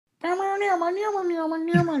Yo,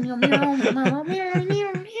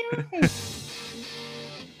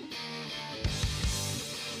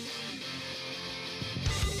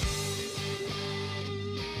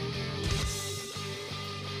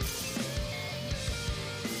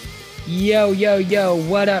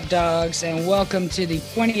 what up, dogs, and welcome to the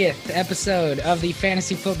 20th episode of the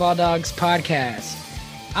Fantasy Football Dawgs podcast.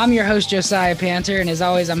 I'm your host, Josiah Panther, and as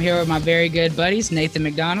always, I'm here with my very good buddies, Nathan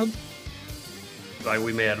McDonald. Like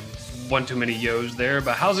we may have one too many yos there,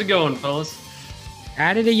 but how's it going, fellas?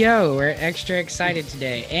 Added a yo. We're extra excited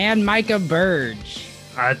today. And Micah Burge.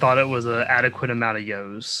 I thought it was an adequate amount of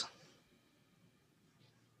yos.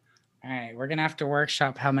 All right, we're going to have to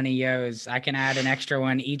workshop how many yos. I can add an extra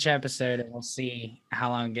one each episode, and we'll see how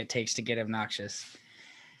long it takes to get obnoxious.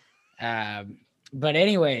 But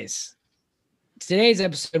anyways, today's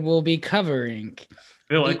episode will be covering...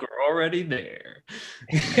 I feel like we're already there.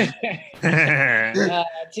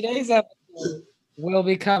 Today's episode will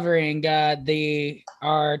be covering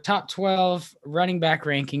our top 12 running back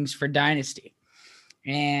rankings for Dynasty.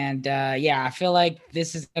 And I feel like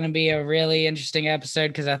this is going to be a really interesting episode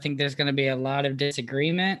because I think there's going to be a lot of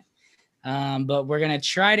disagreement. But we're going to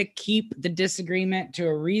try to keep the disagreement to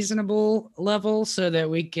a reasonable level so that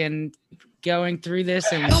we can keep going through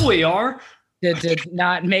this. And we are. To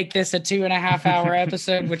not make this a 2.5 hour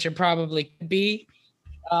episode, which it probably could be.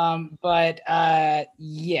 So anyways,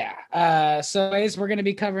 we're going to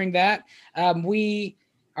be covering that. We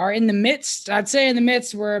are in the midst,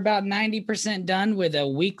 we're about 90% done with a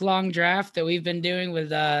week-long draft that we've been doing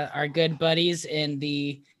with our good buddies in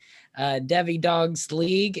the Devi Dogs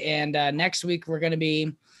League. And next week, we're going to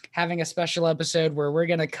be having a special episode where we're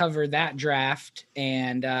going to cover that draft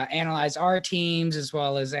and analyze our teams as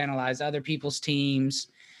well as analyze other people's teams.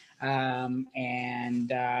 Just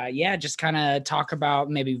kind of talk about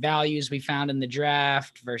maybe values we found in the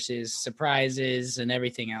draft versus surprises and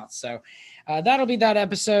everything else. So that'll be that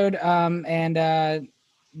episode.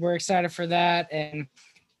 We're excited for that. And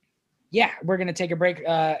we're going to take a break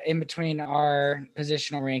in between our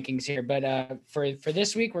positional rankings here. But for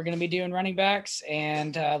this week, we're going to be doing running backs,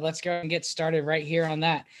 and let's go and get started right here on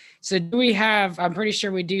that. So I'm pretty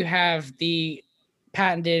sure we do have the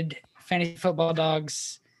patented Fantasy Football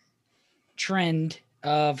Dawgs trend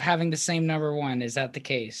of having the same number one. Is that the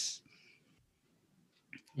case?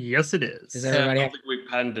 Yes, it is. Does everybody I don't think we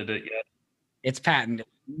patented it yet. It's patented.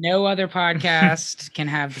 No other podcast can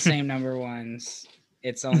have the same number ones.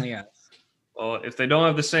 It's only us. Well, if they don't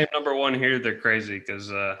have the same number one here, they're crazy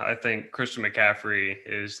because I think Christian McCaffrey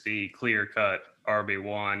is the clear-cut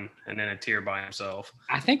RB1 and then a tier by himself.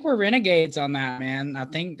 I think we're renegades on that, man. I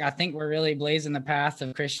think we're really blazing the path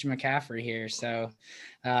of Christian McCaffrey here. So,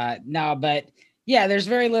 there's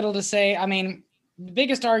very little to say. I mean, the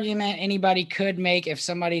biggest argument anybody could make if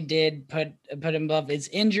somebody did put him above is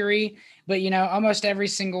injury. But, almost every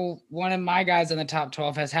single one of my guys in the top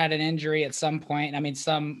 12 has had an injury at some point. I mean,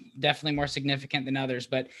 some definitely more significant than others,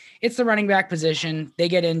 but it's the running back position. They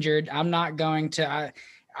get injured. I'm not going to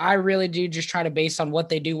I really do just try to base on what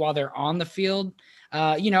they do while they're on the field,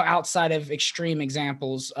 outside of extreme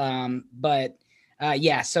examples. So,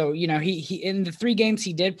 he in the 3 games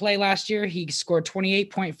he did play last year, he scored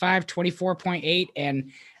 28.5, 24.8, and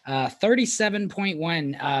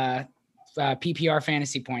 37.1 PPR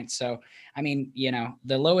fantasy points. So, I mean,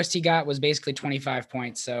 the lowest he got was basically 25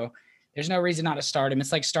 points. So there's no reason not to start him.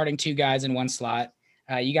 It's like starting 2 guys in one slot.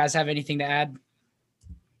 You guys have anything to add?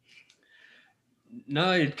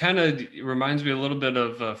 No, it kind of reminds me a little bit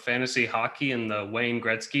of fantasy hockey in the Wayne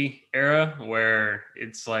Gretzky era, where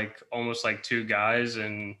it's like almost like 2 guys,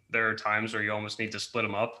 and there are times where you almost need to split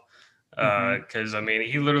them up. Because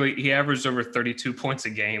he averaged over 32 points a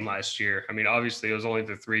game last year. I mean, obviously it was only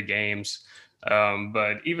the 3 games,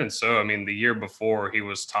 but even so, I mean, the year before he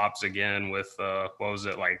was tops again with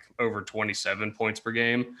over 27 points per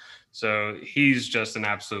game. So he's just an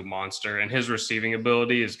absolute monster, and his receiving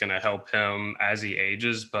ability is going to help him as he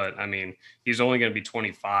ages. But I mean, he's only going to be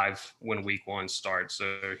 25 when week 1 starts.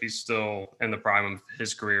 So he's still in the prime of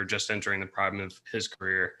his career, just entering the prime of his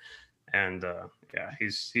career. And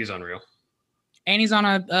he's unreal. And he's on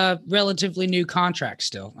a relatively new contract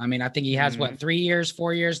still. I mean, I think he has 3 years,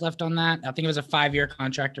 4 years left on that. I think it was a 5-year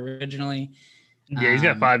contract originally. Yeah, he's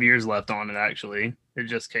got 5 years left on it, actually. It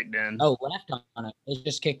just kicked in. Oh, left on it. It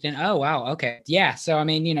just kicked in. Oh, wow. Okay. Yeah. So, I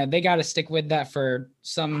mean, they got to stick with that for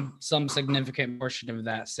some significant portion of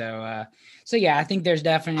that. So, I think there's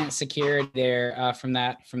definite security there from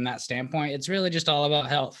that standpoint. It's really just all about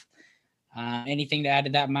health. Anything to add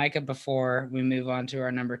to that, Micah, before we move on to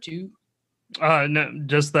our number 2? No,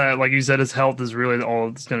 just that, like you said, his health is really all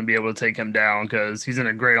that's going to be able to take him down because he's in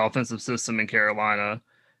a great offensive system in Carolina,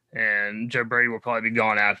 and Joe Brady will probably be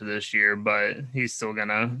gone after this year, but he's still going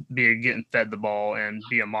to be getting fed the ball and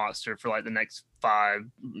be a monster for like the next 5,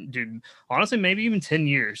 dude, honestly, maybe even 10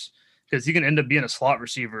 years because he can end up being a slot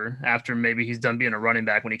receiver after maybe he's done being a running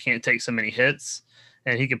back when he can't take so many hits.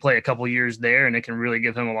 And he can play a couple years there, and it can really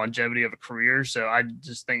give him a longevity of a career. So I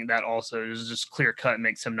just think that also is just clear cut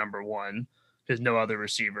makes him number 1 because no other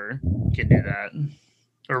receiver can do that,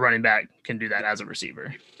 or running back can do that as a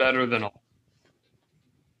receiver. Better than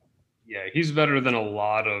he's better than a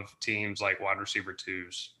lot of teams like wide receiver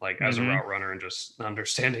 2s, like as a route runner and just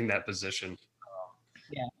understanding that position.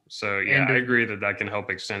 Yeah. So I agree that can help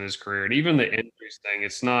extend his career. And even the injuries thing,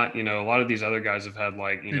 it's not, a lot of these other guys have had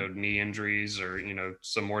like, knee injuries or,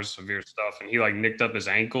 some more severe stuff. And he like nicked up his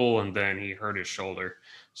ankle and then he hurt his shoulder.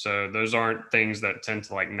 So those aren't things that tend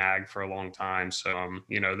to like nag for a long time. So,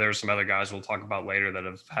 there's some other guys we'll talk about later that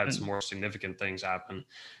have had some more significant things happen.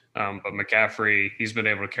 But McCaffrey, he's been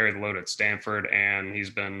able to carry the load at Stanford and he's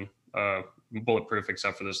been bulletproof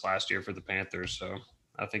except for this last year for the Panthers. So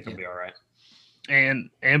I think he'll be all right. And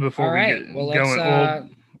before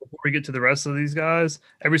before we get to the rest of these guys,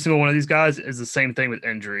 every single one of these guys is the same thing with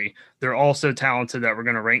injury. They're all so talented that we're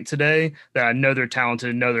going to rank today that I know they're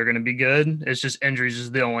talented, know they're going to be good. It's just injuries is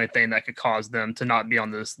the only thing that could cause them to not be on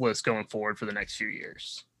this list going forward for the next few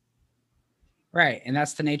years. Right. And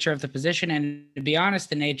that's the nature of the position. And to be honest,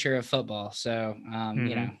 the nature of football. So,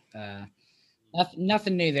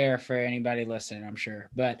 nothing new there for anybody listening, I'm sure.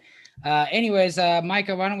 But anyways,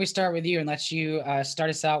 Micah, why don't we start with you and let you start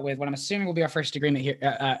us out with what I'm assuming will be our first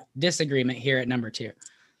disagreement here at number 2.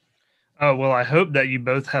 Oh, well, I hope that you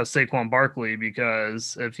both have Saquon Barkley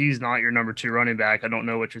because if he's not your number 2 running back, I don't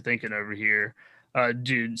know what you're thinking over here.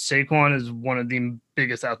 Dude, Saquon is one of the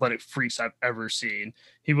biggest athletic freaks I've ever seen.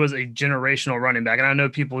 He was a generational running back. And I know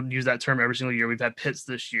people use that term every single year. We've had Pitts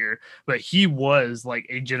this year, but he was like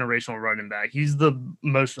a generational running back. He's the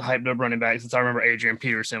most hyped up running back since I remember Adrian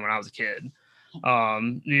Peterson when I was a kid.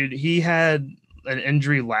 Dude, he had an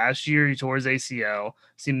injury last year. He tore his ACL.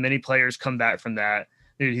 Seen many players come back from that.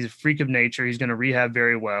 Dude, he's a freak of nature. He's going to rehab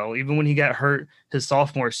very well. Even when he got hurt his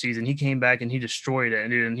sophomore season, he came back and he destroyed it.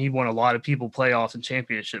 And he won a lot of people playoffs and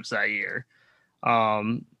championships that year.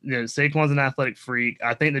 Saquon's an athletic freak.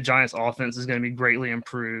 I think the Giants' offense is going to be greatly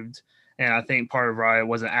improved. And I think part of why it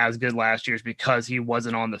wasn't as good last year is because he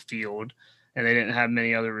wasn't on the field and they didn't have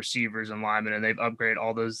many other receivers and linemen, and they've upgraded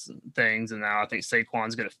all those things. And now I think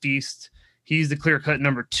Saquon's going to feast. He's the clear-cut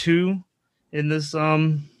number 2 in this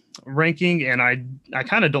ranking, and I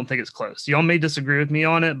kind of don't think it's close. Y'all may disagree with me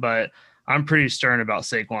on it, but I'm pretty stern about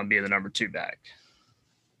Saquon being the number 2 back.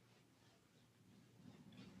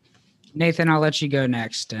 Nathan, I'll let you go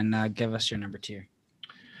next and give us your number 2.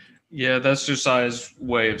 Yeah, that's Josiah's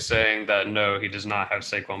way of saying that no, he does not have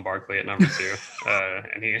Saquon Barkley at number 2,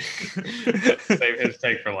 and he saved his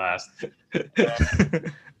take for last.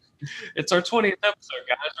 It's our 20th episode,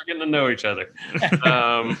 guys. We're getting to know each other.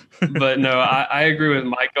 But no, I agree with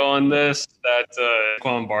Michael on this, that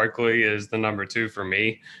Saquon Barkley is the number 2 for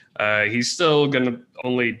me. He's still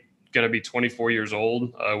only going to be 24 years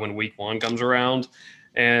old when week 1 comes around.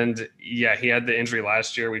 And yeah, he had the injury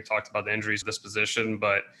last year. We talked about the injuries of this position,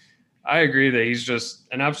 but I agree that he's just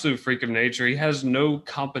an absolute freak of nature. He has no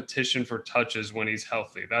competition for touches when he's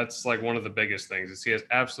healthy. That's like one of the biggest things is he has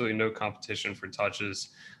absolutely no competition for touches.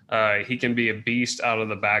 He can be a beast out of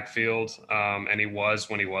the backfield, and he was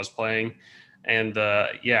when he was playing. And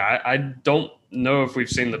I don't know if we've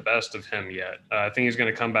seen the best of him yet. I think he's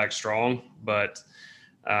going to come back strong, but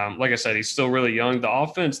like I said, he's still really young.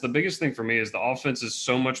 The biggest thing for me is the offense is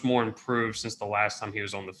so much more improved since the last time he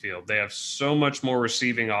was on the field. They have so much more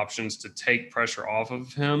receiving options to take pressure off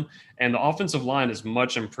of him. And the offensive line is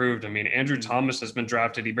much improved. I mean, Andrew Thomas has been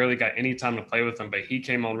drafted. He barely got any time to play with him, but he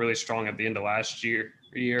came on really strong at the end of last year.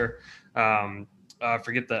 I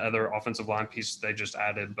forget the other offensive line piece they just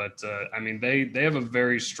added, but I mean, they have a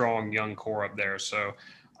very strong young core up there. So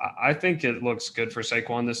I think it looks good for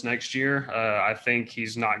Saquon this next year. I think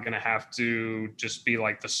he's not going to have to just be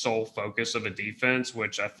like the sole focus of a defense,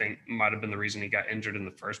 which I think might have been the reason he got injured in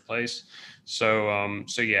the first place. So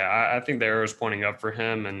I think the arrow is pointing up for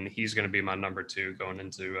him, and he's going to be my number 2 going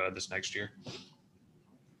into this next year.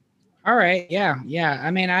 All right. Yeah. I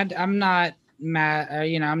mean, I'm not mad.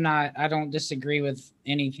 I don't disagree with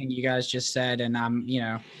anything you guys just said. And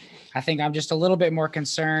I think I'm just a little bit more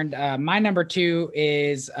concerned. My number 2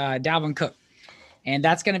 is Dalvin Cook. And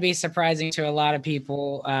that's going to be surprising to a lot of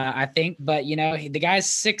people, I think. But, the guy's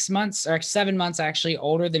 6 months or 7 months actually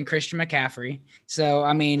older than Christian McCaffrey. So,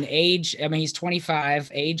 he's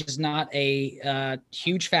 25. Age is not a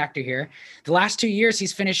huge factor here. The last 2 years,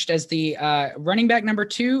 he's finished as the running back number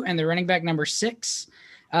 2 and the running back number 6.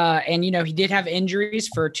 And, he did have injuries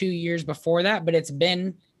for 2 years before that, but it's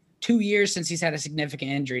been 2 years since he's had a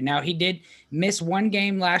significant injury. Now, he did miss one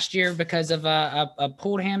game last year because of a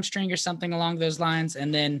pulled hamstring or something along those lines.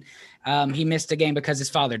 And then he missed a game because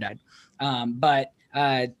his father died.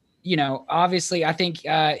 Obviously, I think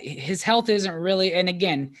his health isn't really, and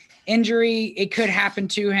again, injury, it could happen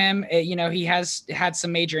to him. He has had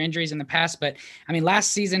some major injuries in the past, but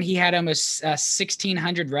last season he had almost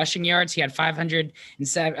 1,600 rushing yards. He had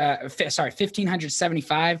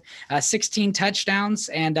 1,575, 16 touchdowns,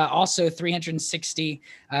 and also 360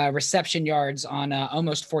 reception yards on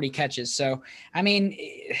almost 40 catches. So,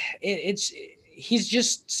 he's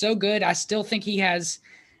just so good. I still think he has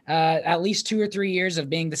at least 2 or 3 years of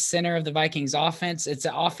being the center of the Vikings offense. It's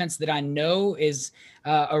an offense that I know is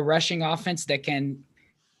a rushing offense that can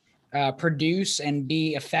produce and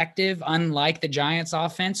be effective, unlike the Giants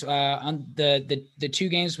offense. On the 2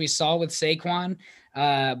 games we saw with Saquon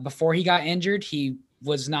before he got injured, he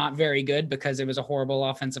was not very good because it was a horrible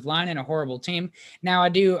offensive line and a horrible team. Now I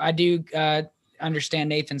do understand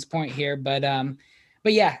Nathan's point here, but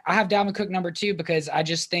yeah, I have Dalvin Cook number 2 because I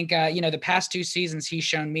just think, the past 2 seasons he's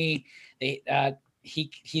shown me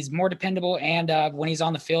he's more dependable, and when he's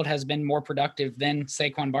on the field has been more productive than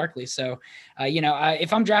Saquon Barkley. So,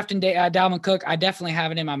 if I'm drafting Dalvin Cook, I definitely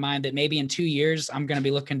have it in my mind that maybe in 2 years I'm going to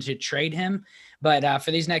be looking to trade him. But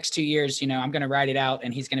for these next 2 years, I'm going to ride it out,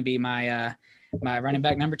 and he's going to be my running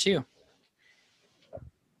back number 2.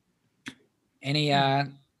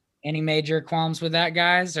 Any major qualms with that,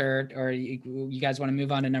 guys, or you guys want to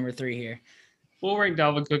move on to number 3 here? We'll rank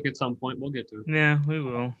Dalvin Cook at some point. We'll get to it. Yeah, we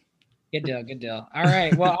will. Good deal. All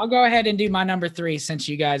right. Well, I'll go ahead and do my number 3 since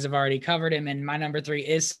you guys have already covered him. And my number 3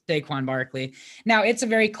 is Saquon Barkley. Now, it's a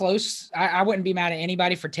very close. I wouldn't be mad at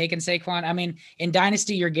anybody for taking Saquon. In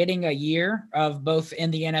Dynasty, you're getting a year of both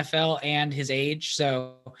in the NFL and his age.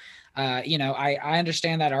 So, I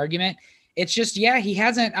understand that argument. It's just, he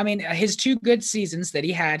hasn't, his 2 good seasons that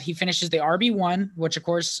he had, he finishes the RB1, which of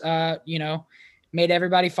course, made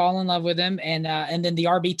everybody fall in love with him. And then the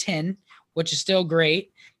RB10, which is still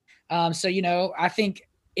great. I think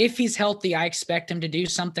if he's healthy, I expect him to do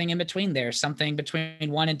something in between there, something between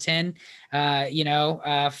 1 and 10.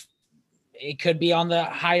 It could be on the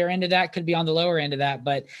higher end of that, could be on the lower end of that,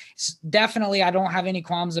 but definitely I don't have any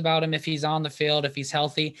qualms about him if he's on the field, if he's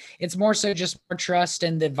healthy. It's more so just more trust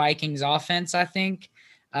in the Vikings offense, I think,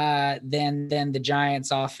 than the Giants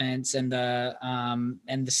offense and the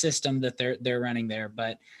system that they're running there.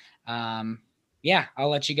 But yeah, I'll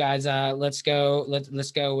let you guys let's go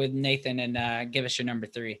with Nathan and give us your number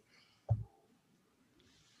 3.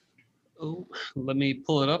 Oh, let me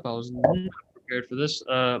pull it up. I was not prepared for this.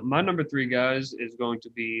 My number 3, guys, is going to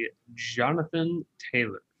be Jonathan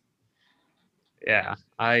Taylor. Yeah,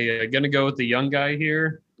 I gonna go with the young guy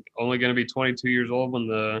here. Only gonna be 22 years old when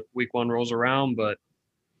the week 1 rolls around, but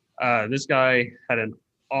this guy had an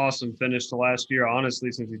awesome finish to last year. Honestly,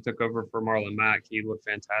 since he took over for Marlon Mack, he looked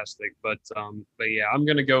fantastic. But yeah, I'm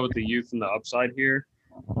gonna go with the youth and the upside here.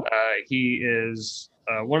 He is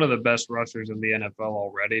one of the best rushers in the NFL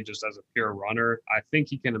already, just as a pure runner. I think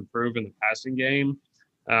he can improve in the passing game.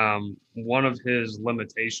 One of his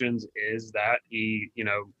limitations is that he,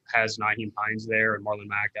 has Nyheim Hines there and Marlon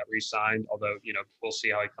Mack got re-signed, although, we'll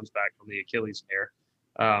see how he comes back from the Achilles tear.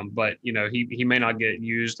 But, he may not get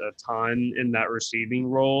used a ton in that receiving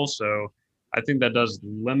role. So I think that does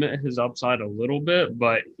limit his upside a little bit,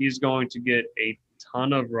 but he's going to get a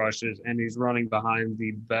ton of rushes, and he's running behind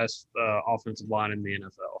the best offensive line in the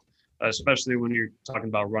NFL, especially when you're talking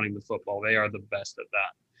about running the football. They are the best at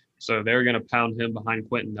that. So they're going to pound him behind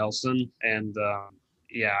Quentin Nelson. And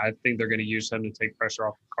yeah, I think they're going to use him to take pressure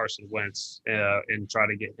off of Carson Wentz and try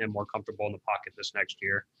to get him more comfortable in the pocket this next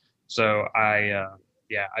year. So I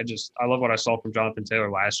love what I saw from Jonathan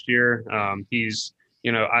Taylor last year. He's,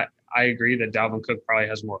 I agree that Dalvin Cook probably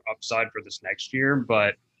has more upside for this next year,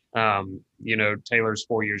 but Taylor's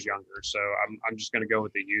 4 years younger. So I'm just going to go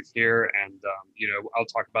with the youth here. And, I'll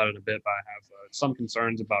talk about it in a bit, but I have some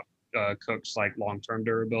concerns about Cook's like long-term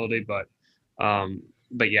durability, but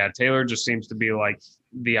yeah, Taylor just seems to be like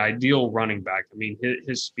the ideal running back.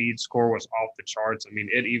 His speed score was off the charts.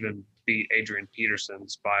 It even beat Adrian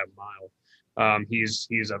Peterson's by a mile. He's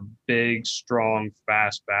a big, strong,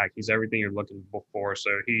 fast back. He's everything you're looking for. So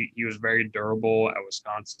he was very durable at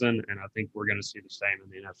Wisconsin, and I think we're going to see the same in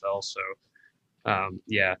the NFL. So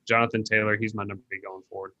Yeah, Jonathan Taylor, he's my number 3 going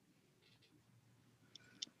forward.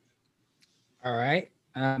 All right.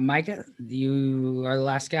 Micah, you are the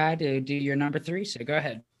last guy to do your number 3, so go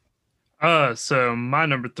ahead. So my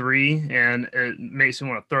number 3, and it makes me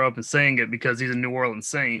want to throw up and saying it because he's a New Orleans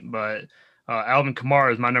Saint, but Alvin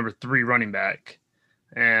Kamara is my number 3 running back,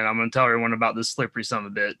 and I'm going to tell everyone about this slippery son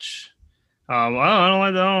of a bitch. I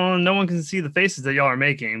don't, no one can see the faces that y'all are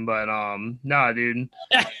making, but nah, dude.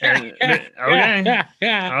 Okay.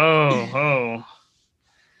 Oh.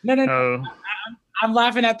 No. I'm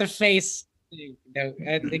laughing at the face. No,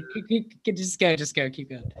 just go, keep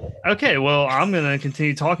going. Okay, well, I'm going to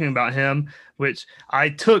continue talking about him, which I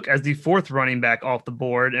took as the 4th running back off the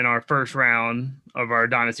board in our first round of our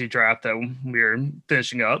Dynasty draft that we're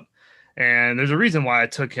finishing up. And there's a reason why I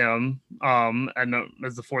took him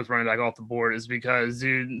as the 4th running back off the board is because,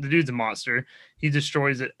 dude, the dude's a monster. He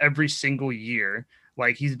destroys it every single year.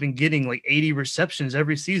 Like, he's been getting like 80 receptions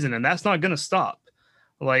every season, and that's not going to stop.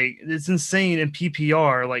 Like, it's insane in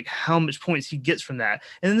PPR, like how much points he gets from that.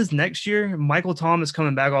 And then this next year, Michael Thomas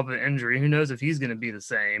coming back off of an injury. Who knows if he's going to be the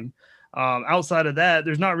same? Outside of that,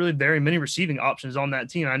 there's not really very many receiving options on that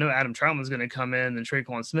team. I know Adam Troutman's going to come in and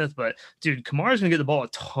Traquan Smith, but dude, Kamara's going to get the ball a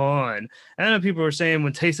ton. And I know people were saying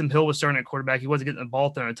when Taysom Hill was starting at quarterback, he wasn't getting the ball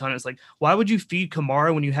thrown a ton. It's like, why would you feed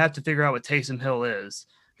Kamara when you have to figure out what Taysom Hill is?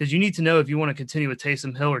 Because you need to know if you want to continue with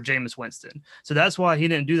Taysom Hill or Jameis Winston. So that's why he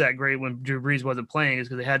didn't do that great when Drew Brees wasn't playing, is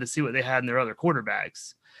because they had to see what they had in their other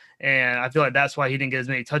quarterbacks. And I feel like that's why he didn't get as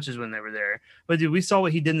many touches when they were there. But, dude, we saw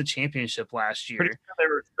what he did in the championship last year. Pretty sure they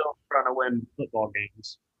were still trying to win football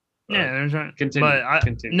games. Yeah, they're trying. Continue. But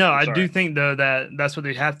I do think, though, that that's what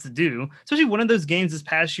they have to do. Especially one of those games this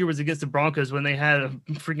past year was against the Broncos when they had a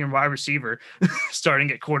freaking wide receiver starting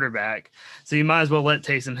at quarterback. So you might as well let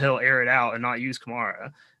Taysom Hill air it out and not use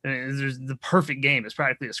Kamara. And there's the perfect game. It's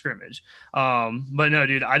practically a scrimmage. But no,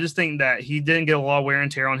 dude, I just think that he didn't get a lot of wear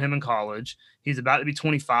and tear on him in college. He's about to be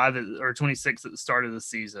 25 or 26 at the start of the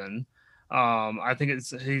season. I think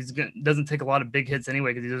doesn't take a lot of big hits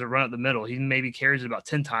anyway because he doesn't run up the middle. He maybe carries it about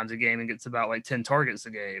 10 times a game and gets about like 10 targets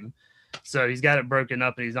a game. So he's got it broken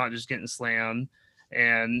up and he's not just getting slammed.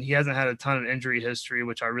 And he hasn't had a ton of injury history,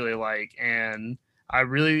 which I really like. And I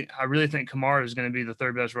really think Kamara is going to be the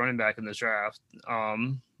 3rd best running back in this draft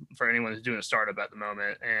for anyone who's doing a startup at the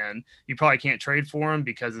moment. And you probably can't trade for him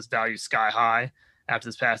because his value is sky high after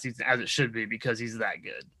this past season, as it should be, because he's that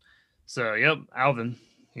good. So, yep, Alvin,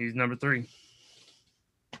 he's number 3.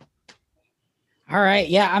 All right.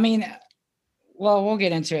 Yeah, I mean, well, we'll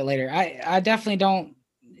get into it later. I definitely don't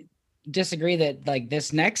disagree that like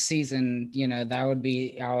this next season, you know, I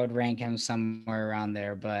would rank him somewhere around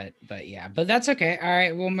there, but yeah, but that's okay. All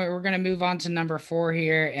right, well, we're gonna move on to number 4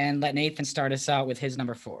 here and let Nathan start us out with his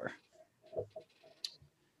number 4.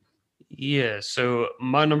 Yeah, so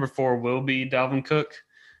my number 4 will be Dalvin Cook.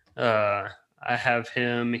 I have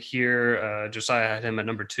him here. Josiah had him at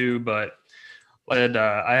number 2, but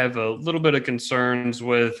I have a little bit of concerns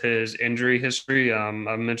with his injury history.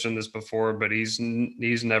 I've mentioned this before, but he's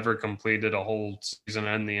never completed a whole season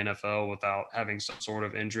in the NFL without having some sort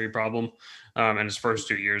of injury problem. And his first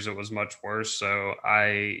 2 years, it was much worse. So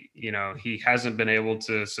he hasn't been able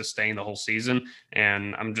to sustain the whole season.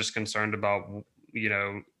 And I'm just concerned about,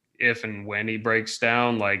 if and when he breaks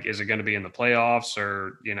down, like, is it going to be in the playoffs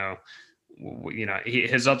or,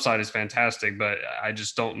 his upside is fantastic, but I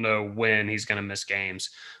just don't know when he's going to miss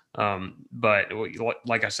games. But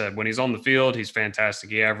like I said, when he's on the field, he's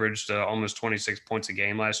fantastic. He averaged almost 26 points a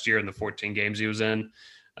game last year in the 14 games he was in.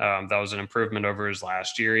 That was an improvement over his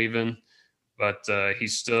last year even. But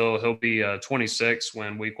he'll be 26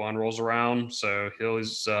 when week 1 rolls around. So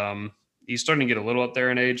he's starting to get a little up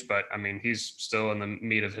there in age, but I mean, he's still in the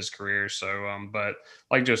meat of his career. So, but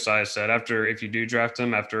like Josiah said, if you do draft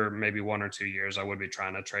him after maybe 1 or 2 years, I would be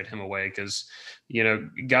trying to trade him away because,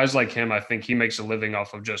 guys like him, I think he makes a living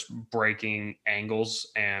off of just breaking angles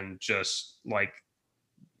and just like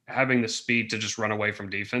having the speed to just run away from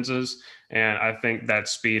defenses. And I think that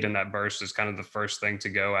speed and that burst is kind of the first thing to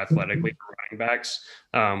go athletically for running backs.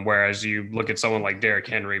 Whereas you look at someone like Derrick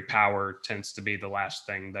Henry, power tends to be the last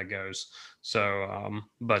thing that goes. So,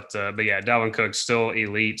 but yeah, Dalvin Cook still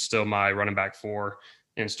elite, still my running back 4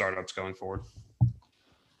 in startups going forward.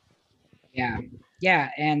 Yeah.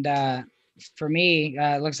 And for me,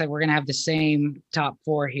 it looks like we're going to have the same top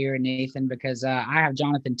 4 here, Nathan, because I have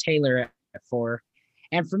Jonathan Taylor at 4.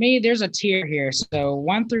 And for me, there's a tier here. So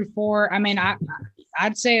 1 through 4, I mean,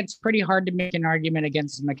 I'd say it's pretty hard to make an argument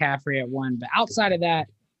against McCaffrey at 1. But outside of that,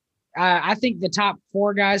 I think the top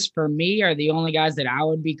 4 guys for me are the only guys that I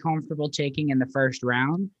would be comfortable taking in the first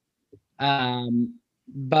round.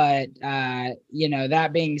 But that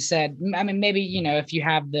being said, I mean, maybe, if you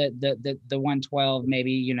have the 112,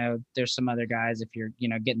 maybe, there's some other guys if you're,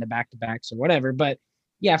 getting the back-to-backs or whatever. But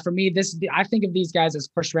yeah, for me, I think of these guys as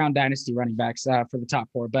first round dynasty running backs for the top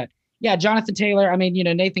four. But yeah, Jonathan Taylor, I mean,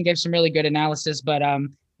 Nathan gave some really good analysis, but in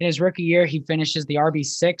his rookie year, he finishes the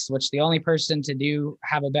RB6, which the only person to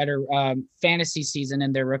have a better fantasy season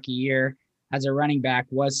in their rookie year as a running back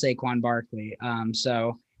was Saquon Barkley.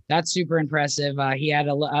 So that's super impressive. He had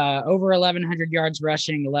over 1,100 yards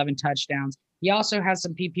rushing, 11 touchdowns. He also has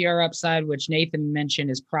some PPR upside, which Nathan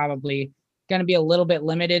mentioned is probably going to be a little bit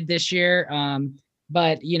limited this year.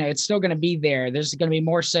 But it's still going to be there. There's going to be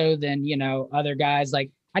more so than, other guys. Like,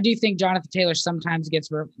 I do think Jonathan Taylor sometimes gets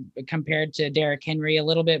compared to Derrick Henry a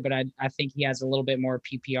little bit, but I think he has a little bit more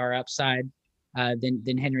PPR upside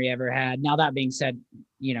than Henry ever had. Now, that being said,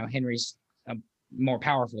 Henry's more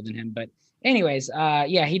powerful than him. But anyways,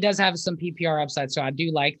 yeah, he does have some PPR upside, so I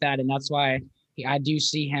do like that, and that's why I do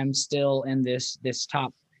see him still in this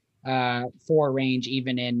top 4 range,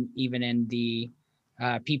 even in the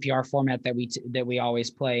PPR format that we always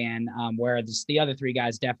play in, whereas the other 3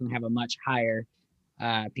 guys definitely have a much higher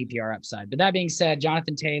PPR upside. But that being said,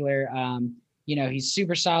 Jonathan Taylor, he's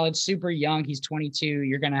super solid, super young. He's 22.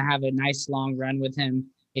 You're going to have a nice long run with him.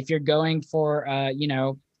 If you're going for,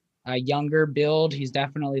 a younger build, he's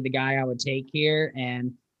definitely the guy I would take here.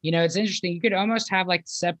 And, it's interesting. You could almost have like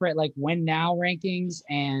separate, like win now rankings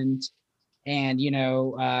and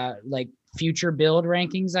like future build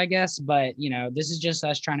rankings, I guess. But, this is just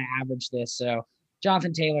us trying to average this. So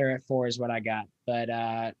Jonathan Taylor at 4 is what I got. But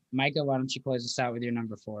Micah, why don't you close us out with your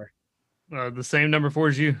number 4? The same number 4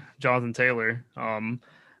 as you, Jonathan Taylor. I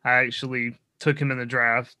actually took him in the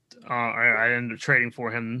draft. I ended up trading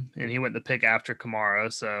for him, and he went the pick after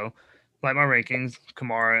Kamara. So, like my rankings,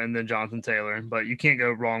 Kamara and then Jonathan Taylor. But you can't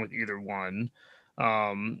go wrong with either one.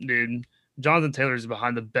 Dude, Jonathan Taylor is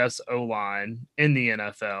behind the best O-line in the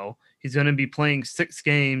NFL. He's going to be playing 6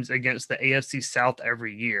 games against the AFC South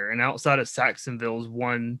every year. And outside of Saxonville's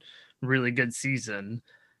one really good season,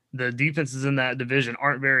 the defenses in that division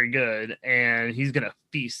aren't very good. And he's going to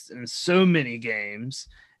feast in so many games.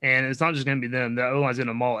 And it's not just going to be them. The O-line's going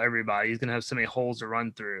to maul everybody. He's going to have so many holes to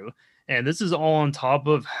run through. And this is all on top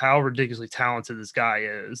of how ridiculously talented this guy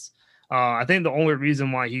is. I think the only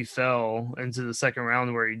reason why he fell into the second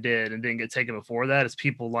round where he did and didn't get taken before that is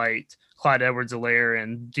people liked Clyde Edwards-Helaire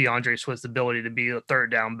and DeAndre Swift's ability to be a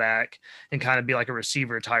third down back and kind of be like a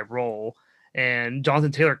receiver type role. And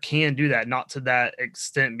Jonathan Taylor can do that, not to that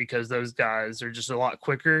extent because those guys are just a lot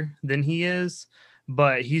quicker than he is,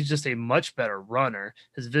 but he's just a much better runner.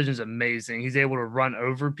 His vision's amazing. He's able to run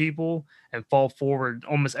over people and fall forward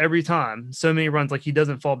almost every time. So many runs, like he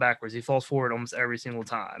doesn't fall backwards. He falls forward almost every single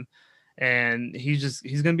time. And he's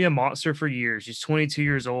going to be a monster for years. He's 22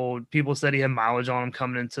 years old. People said he had mileage on him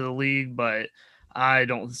coming into the league, but I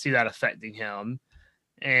don't see that affecting him.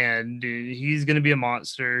 And dude, he's going to be a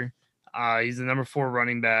monster. He's the number 4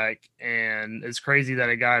 running back. And it's crazy that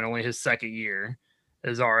a guy in only his second year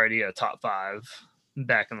is already a top 5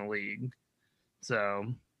 back in the league. So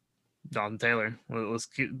Jonathan Taylor, let's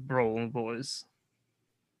keep rolling, boys.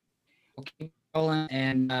 Okay, rolling.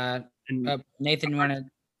 And Nathan, you want to?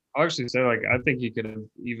 I'll actually say, like, I think he could have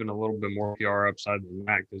even a little bit more PR upside than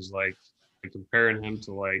that because, like, comparing him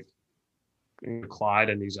to, like, Clyde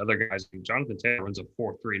and these other guys, Jonathan Taylor runs a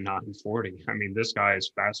 4.39 40. I mean, this guy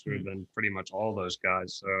is faster than pretty much all those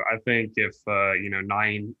guys. So I think if,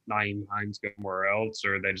 9-9's go somewhere else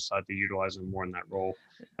or they decide to utilize him more in that role,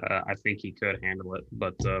 I think he could handle it.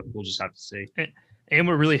 But we'll just have to see. And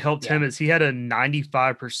what really helped him is he had a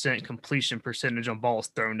 95% completion percentage on balls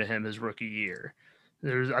thrown to him his rookie year. I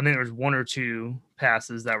think there's 1 or 2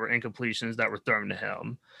 passes that were incompletions that were thrown to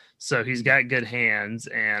him. So he's got good hands,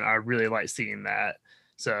 and I really like seeing that.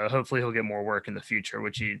 So hopefully he'll get more work in the future,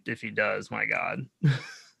 which if he does, my God,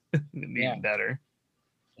 it'll be even better.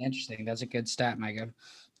 Interesting. That's a good stat, Micah.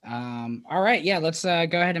 All right. Yeah, let's go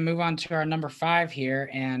ahead and move on to our number 5 here.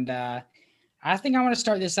 And I think I want to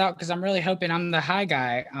start this out because I'm really hoping I'm the high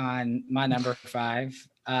guy on my number 5.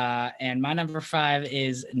 And my number 5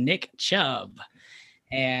 is Nick Chubb.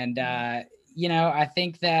 And, I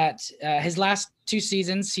think that his last 2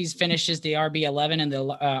 seasons, he's finished as the RB11 and the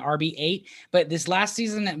RB8. But this last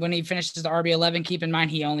season, when he finishes the RB11, keep in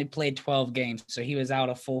mind he only played 12 games. So he was out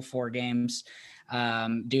a full 4 games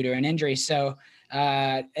due to an injury. So,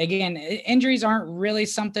 again, injuries aren't really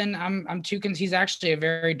something I'm too concerned. He's actually a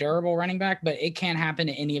very durable running back, but it can't happen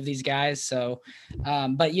to any of these guys. So,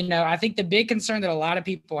 but, I think the big concern that a lot of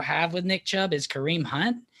people have with Nick Chubb is Kareem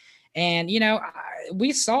Hunt. And,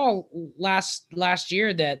 we saw last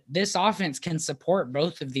year that this offense can support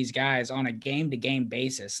both of these guys on a game-to-game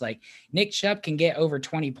basis. Like Nick Chubb can get over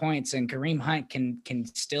 20 points and Kareem Hunt can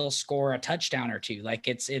still score a touchdown or two. Like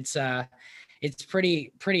it's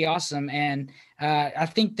pretty awesome. And I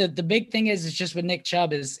think that the big thing is just with Nick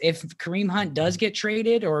Chubb is if Kareem Hunt does get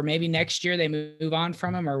traded, or maybe next year they move on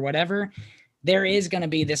from him or whatever, there is going to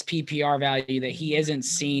be this PPR value that he isn't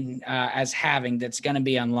seen as having that's going to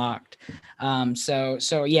be unlocked. So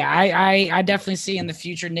yeah, I definitely see in the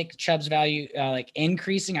future Nick Chubb's value like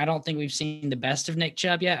increasing. I don't think we've seen the best of Nick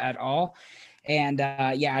Chubb yet at all. And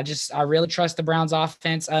yeah, I really trust the Browns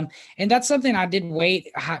offense. And that's something I did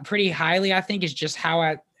weight pretty highly, I think, is just how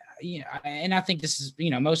and I think this is,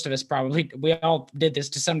 most of us probably, we all did this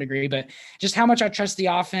to some degree, but just how much I trust the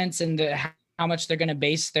offense and how much they're going to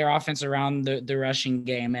base their offense around the rushing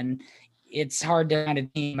game. And it's hard to find a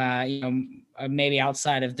team, maybe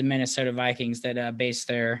outside of the Minnesota Vikings that base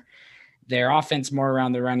their offense more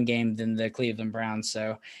around the run game than the Cleveland Browns.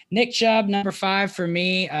 So Nick Chubb, number 5 for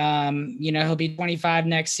me. He'll be 25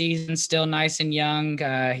 next season, still nice and young.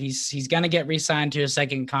 He's going to get re-signed to a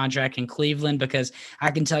second contract in Cleveland, because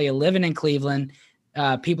I can tell you, living in Cleveland,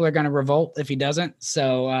 people are going to revolt if he doesn't.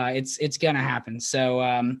 So it's going to happen. So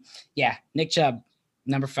yeah, Nick Chubb,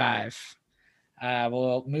 number 5.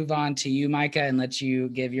 We'll move on to you, Micah, and let you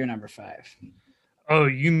give your number 5. Oh,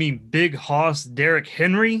 you mean Big Hoss Derrick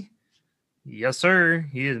Henry? Yes, sir.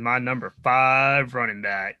 He is my number 5 running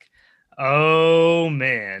back. Oh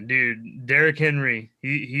man, dude, Derrick Henry,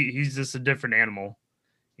 he's just a different animal.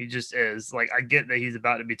 He just is. Like, I get that he's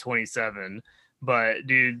about to be 27, but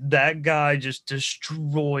dude, that guy just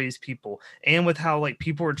destroys people. And with how like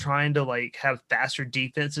people are trying to like have faster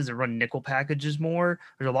defenses and run nickel packages more,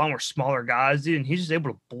 there's a lot more smaller guys, dude, and he's just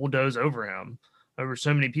able to bulldoze over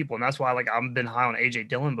so many people. And that's why like I've been high on AJ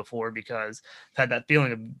Dillon before, because I've had that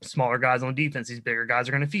feeling of smaller guys on defense, these bigger guys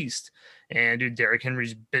are going to feast. And dude, Derrick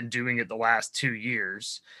Henry's been doing it the last 2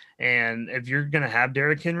 years. And if you're going to have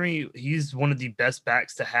Derrick Henry, he's one of the best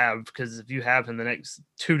backs to have, because if you have him the next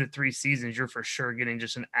 2 to 3 seasons, you're for sure getting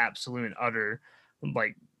just an absolute and utter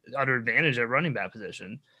advantage at running back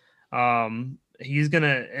position. He's going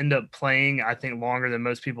to end up playing, I think, longer than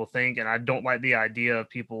most people think. And I don't like the idea of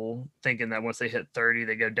people thinking that once they hit 30,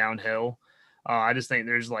 they go downhill. I just think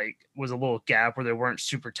there's was a little gap where there weren't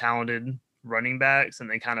super talented running backs and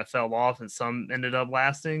they kind of fell off, and some ended up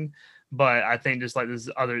lasting. But I think just like this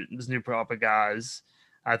new crop of guys,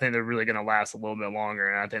 I think they're really going to last a little bit longer.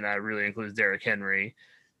 And I think that really includes Derrick Henry.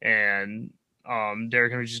 And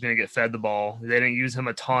Derrick Henry's just going to get fed the ball. They didn't use him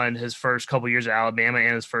a ton his first couple years at Alabama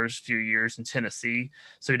and his first few years in Tennessee,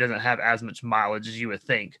 so he doesn't have as much mileage as you would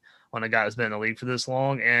think on a guy that's been in the league for this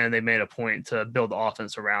long. And they made a point to build the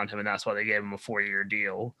offense around him, and that's why they gave him a 4-year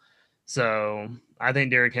deal. So I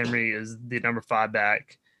think Derrick Henry is the number 5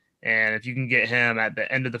 back. And if you can get him at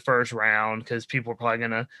the end of the first round, because people are probably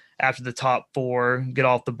going to, after the top 4 get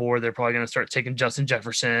off the board, they're probably going to start taking Justin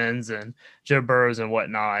Jeffersons and Joe Burrows and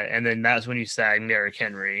whatnot. And then that's when you sag Derrick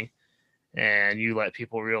Henry and you let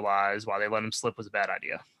people realize why they let him slip was a bad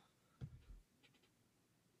idea.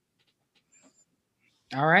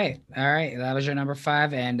 All right. That was your number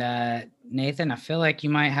 5. And Nathan, I feel like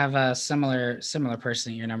you might have a similar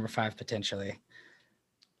person at your number 5 potentially.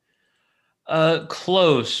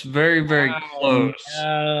 Close, very, very close.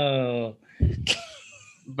 Oh,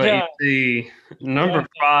 but you see, number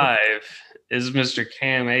 5 is Mr.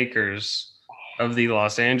 Cam Akers of the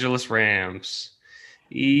Los Angeles Rams.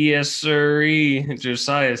 Yes, sir.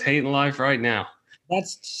 Josiah's hating life right now.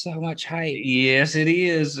 That's so much hype. Yes, it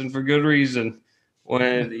is, and for good reason.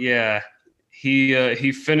 When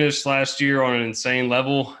he finished last year on an insane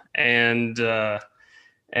level,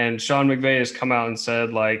 and Sean McVay has come out and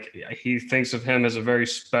said, like, he thinks of him as a very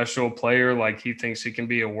special player. Like, he thinks he can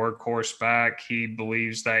be a workhorse back. He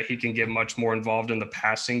believes that he can get much more involved in the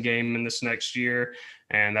passing game in this next year.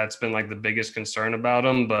 And that's been like the biggest concern about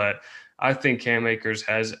him. But I think Cam Akers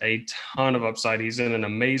has a ton of upside. He's in an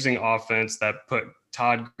amazing offense that put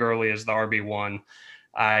Todd Gurley as the RB1.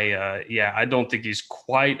 I don't think he's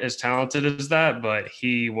quite as talented as that, but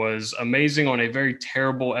he was amazing on a very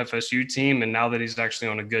terrible FSU team. And now that he's actually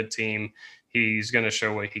on a good team, he's going to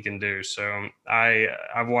show what he can do. So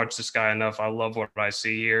I've watched this guy enough. I love what I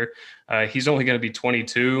see here. He's only going to be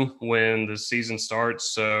 22 when the season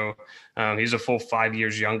starts. So he's a full 5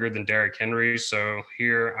 years younger than Derrick Henry. So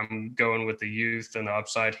here I'm going with the youth and the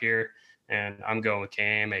upside here, and I'm going with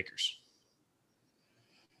Cam Akers.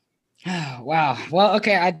 Oh, wow. Well,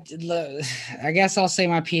 okay. I guess I'll say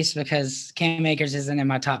my piece because Cam Akers isn't in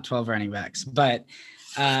my top 12 running backs, but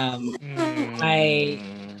I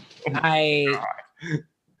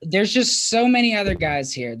There's just so many other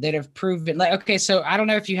guys here that have proven, like, okay, so I don't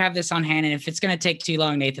know if you have this on hand, and if it's going to take too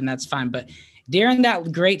long, Nathan, that's fine. But during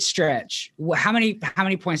that great stretch, how many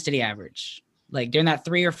points did he average? Like during that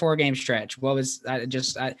 3 or 4 game stretch, what was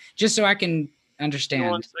just so I can understand?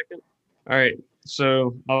 1 second. All right.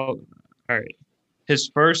 So, all right. His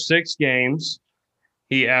first 6 games,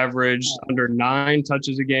 he averaged under 9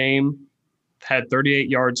 touches a game, had 38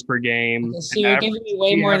 yards per game. Okay, so you're giving me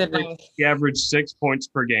way more than that. He averaged 6 points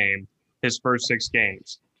per game his first 6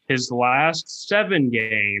 games. His last 7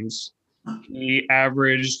 games, he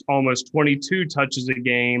averaged almost 22 touches a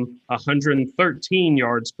game, 113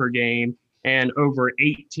 yards per game, and over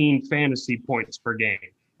 18 fantasy points per game.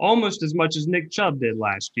 Almost as much as Nick Chubb did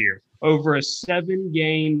last year, over a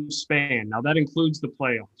 7-game span. Now, that includes the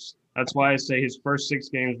playoffs. That's why I say his first 6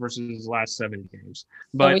 games versus his last 7 games.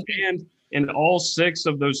 But and in all 6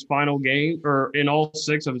 of those final games, or in all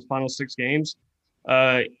 6 of his final 6 games,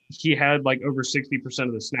 he had like over 60%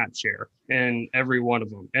 of the snap share in every one of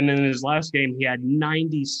them. And in his last game, he had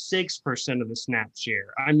 96% of the snap share.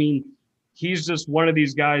 I mean, he's just one of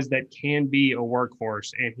these guys that can be a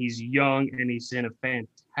workhorse, and he's young and he's in a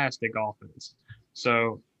fantastic offense.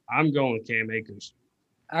 So I'm going with Cam Akers.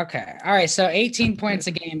 Okay. All right. So 18 points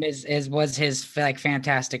a game was his like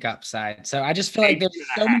fantastic upside. So I just feel like there's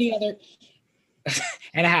so many other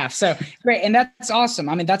and a half. So great. And that's awesome.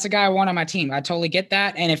 I mean, that's a guy I want on my team. I totally get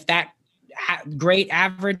that. And if that great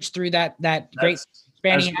average through that great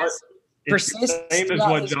span he has persists, same as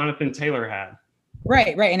what Jonathan Taylor had.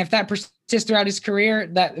 Right. And if that persists throughout his career,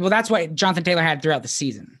 that's what Jonathan Taylor had throughout the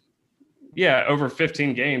season. Yeah, over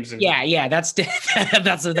 15 games. And that's a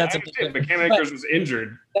but Cam Akers was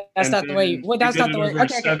injured. That's not the way. Well, that's not the way.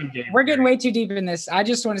 Okay. We're getting way too deep in this. I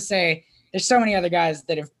just want to say there's so many other guys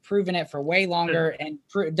that have proven it for way longer and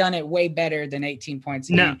done it way better than 18 points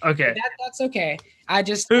a game. Okay. That's okay. I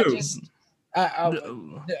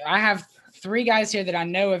have 3 guys here that I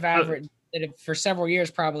know have averaged that have for several years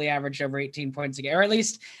probably averaged over 18 points a game, or at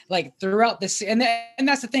least like throughout this. And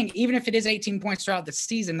that's the thing. Even if it is 18 points throughout the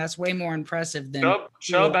season, that's way more impressive than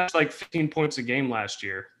Chubb averaged like 15 points a game last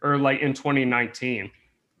year, or like in 2019.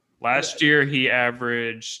 Last year he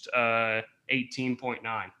averaged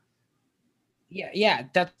 18.9. Yeah,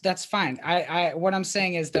 that's fine. I what I'm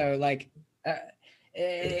saying is though, like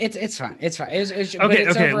it's fine. It's fine. It's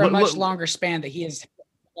over a much longer span that he has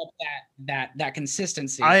that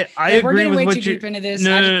consistency. I agree with what you. Deep into this.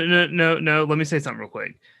 No. Let me say something real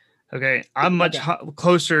quick. Okay, I'm much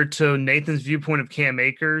closer to Nathan's viewpoint of Cam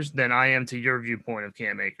Akers than I am to your viewpoint of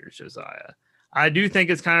Cam Akers, Josiah. I do think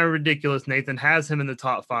it's kind of ridiculous Nathan has him in the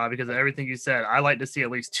top 5 because of everything you said. I like to see at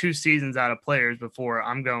least 2 seasons out of players before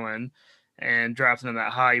I'm going and drafting them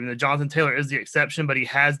that high. Even though Jonathan Taylor is the exception, but he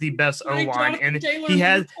has the best O-line, and he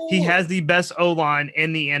has the best O-line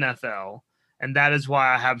in the NFL. And that is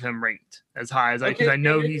why I have him ranked as high as because I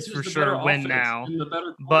know he's for sure a win now.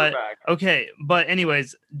 But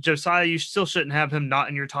anyways, Josiah, you still shouldn't have him not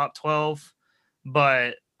in your top 12.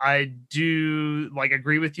 But I do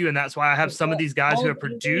agree with you, and that's why I have some of these guys who have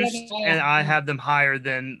produced, and I have them higher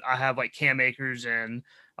than I have like Cam Akers and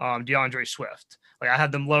DeAndre Swift. Like I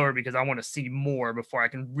have them lower because I want to see more before I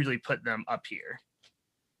can really put them up here.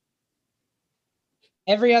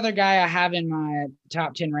 Every other guy I have in my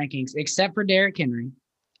top 10 rankings, except for Derrick Henry,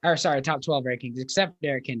 top 12 rankings, except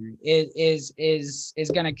Derrick Henry, is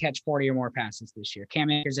going to catch 40 or more passes this year. Cam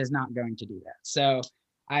Akers is not going to do that. So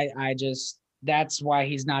that's why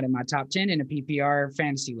he's not in my top 10 in a PPR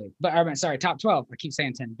fantasy league. Top 12. I keep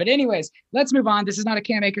saying 10. But anyways, let's move on. This is not a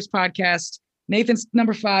Cam Akers podcast. Nathan's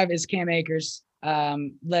number 5 is Cam Akers.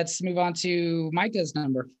 Let's move on to Micah's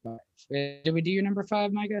number 5. Did we do your number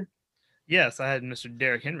 5, Micah? Yes, I had Mr.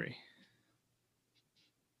 Derrick Henry.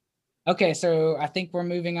 Okay, so I think we're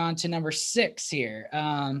moving on to number 6 here.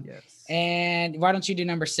 Yes. And why don't you do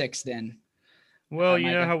number 6 then? Well,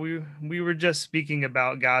 you know how we were just speaking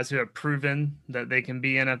about guys who have proven that they can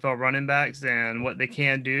be NFL running backs and what they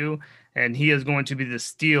can do, and he is going to be the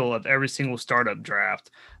steal of every single startup draft.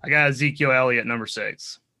 I got Ezekiel Elliott number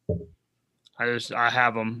 6. I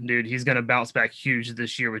have him, dude. He's going to bounce back huge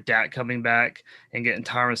this year with Dak coming back and getting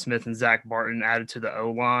Tyron Smith and Zach Barton added to the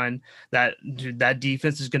O-line. That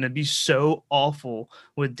defense is going to be so awful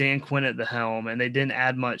with Dan Quinn at the helm, and they didn't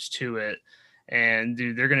add much to it. And,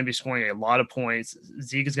 dude, they're going to be scoring a lot of points.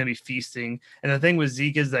 Zeke is going to be feasting. And the thing with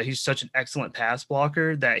Zeke is that he's such an excellent pass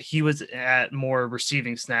blocker that he was at more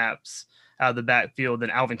receiving snaps out of the backfield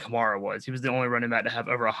than Alvin Kamara was. He was the only running back to have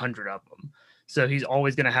over 100 of them. So he's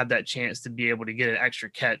always going to have that chance to be able to get an extra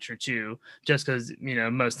catch or two just because,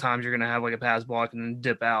 most times you're going to have like a pass block and then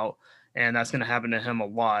dip out. and that's going to happen to him a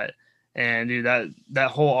lot. And dude,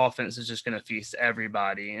 that whole offense is just going to feast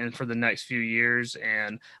everybody, and for the next few years.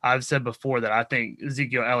 And I've said before that I think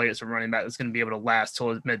Ezekiel Elliott's a running back that's going to be able to last till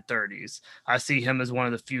his mid-30s. I see him as one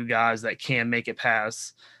of the few guys that can make it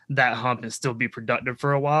past that hump and still be productive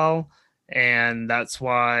for a while. And that's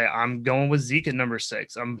why I'm going with Zeke at number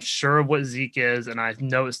 6. I'm sure of what Zeke is, and I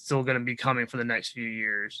know it's still going to be coming for the next few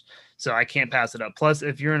years. So I can't pass it up. Plus,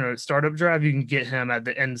 if you're in a startup draft, you can get him at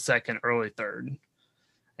the end second, early third.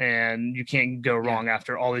 And you can't go wrong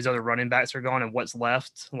after all these other running backs are gone, and what's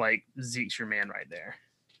left, like Zeke's your man right there.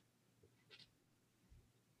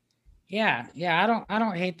 Yeah. I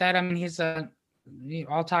don't hate that. I mean,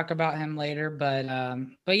 I'll talk about him later, but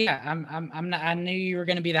yeah, I'm not. I knew you were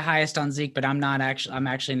going to be the highest on Zeke, but I'm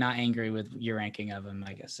actually not angry with your ranking of him,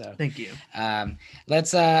 I guess. So thank you.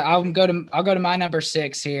 I'll go to my number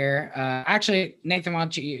 6 here. Actually, Nathan, why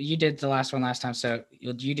don't you did the last one last time, so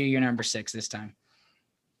you do your number 6 this time.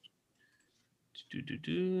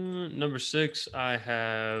 Number 6, I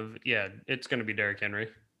have, it's going to be Derrick Henry.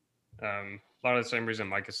 A lot of the same reason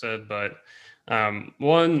Micah said, but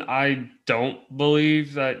one, I don't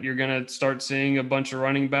believe that you're going to start seeing a bunch of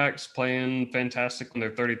running backs playing fantastic when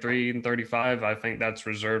they're 33 and 35. I think that's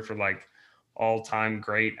reserved for like all-time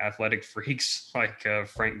great athletic freaks like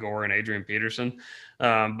Frank Gore and Adrian Peterson.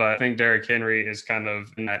 But I think Derrick Henry is kind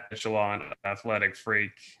of in that echelon of athletic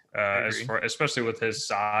freak, especially with his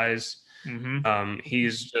size. Mm-hmm.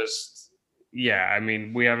 He's just, I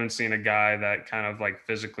mean, we haven't seen a guy that kind of like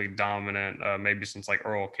physically dominant, maybe since like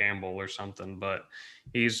Earl Campbell or something, but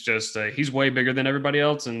he's just, he's way bigger than everybody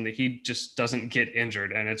else, and he just doesn't get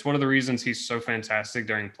injured. And it's one of the reasons he's so fantastic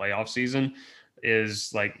during playoff season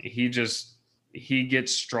is like, he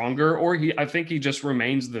gets stronger, or I think he just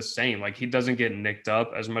remains the same. Like he doesn't get nicked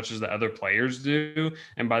up as much as the other players do.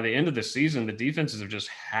 And by the end of the season, the defenses have just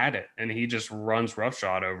had it, and he just runs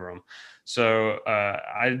roughshod over them. So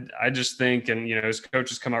I just think, and his coach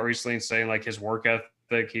has come out recently and saying like his work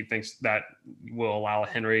ethic, he thinks that will allow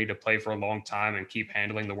Henry to play for a long time and keep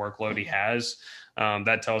handling the workload he has.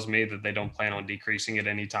 That tells me that they don't plan on decreasing it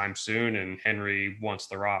anytime soon, and Henry wants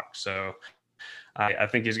the rock. So I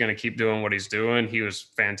think he's going to keep doing what he's doing. He was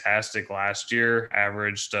fantastic last year,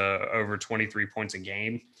 averaged over 23 points a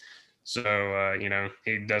game. So,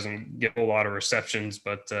 he doesn't get a lot of receptions,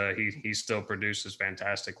 but he still produces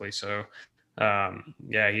fantastically. So,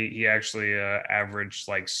 he actually averaged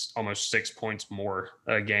like almost 6 points more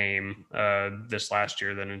a game this last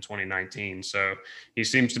year than in 2019. So he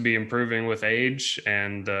seems to be improving with age.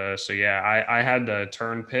 And I had the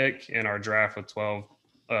turn pick in our draft with 12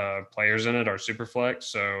 players in it, our super flex.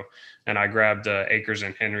 So, and I grabbed Akers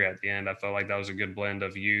and Henry at the end. I felt like that was a good blend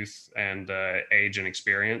of youth and age and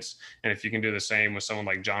experience. And if you can do the same with someone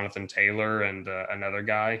like Jonathan Taylor and another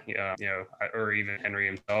guy, or even Henry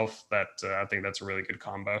himself, that I think that's a really good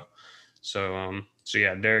combo. So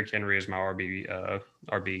Derrick Henry is my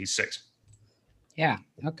RB 6. Yeah.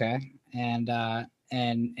 Okay. And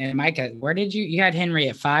Micah, where did you had Henry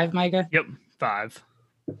at 5, Micah? Yep. 5.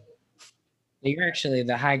 You're actually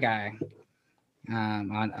the high guy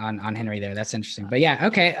on Henry there. That's interesting. But yeah,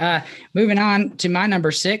 okay. Moving on to my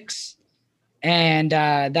number 6, and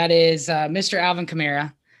that is Mr. Alvin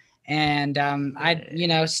Kamara. And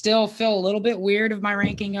I still feel a little bit weird of my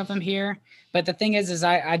ranking of him here. But the thing is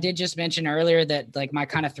I did just mention earlier that like my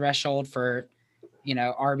kind of threshold for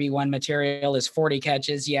RB1 material is 40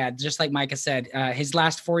 catches. Yeah, just like Micah said, his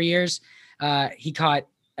last 4 years, he caught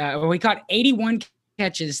 81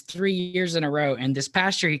 catches 3 years in a row, and this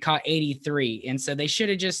past year he caught 83, and so they should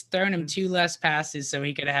have just thrown him 2 less passes so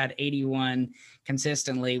he could have had 81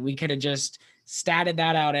 consistently. We could have just statted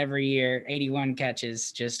that out every year, 81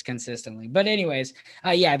 catches just consistently. But anyways,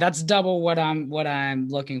 that's double what I'm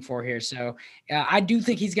looking for here. So I do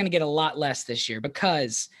think he's going to get a lot less this year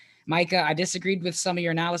because, Micah, I disagreed with some of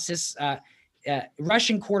your analysis.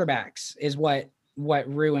 Rushing quarterbacks is what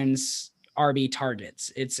ruins RB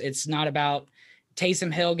targets. It's not about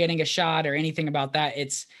Taysom Hill getting a shot or anything about that.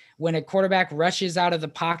 It's when a quarterback rushes out of the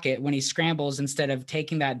pocket when he scrambles instead of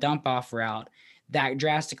taking that dump off route, that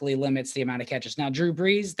drastically limits the amount of catches. Now, Drew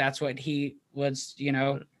Brees, that's what he was,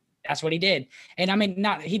 that's what he did. And I mean,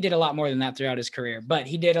 he did a lot more than that throughout his career, but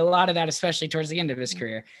he did a lot of that, especially towards the end of his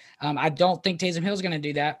career. I don't think Taysom Hill's going to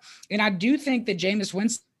do that. And I do think that Jameis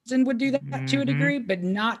Winston would do that to a degree, but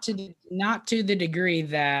not to the degree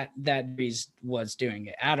that Brees was doing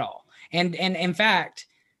it at all. And in fact,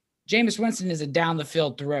 Jameis Winston is a down the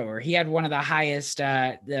field thrower. He had one of the highest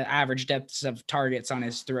the average depths of targets on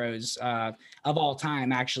his throws of all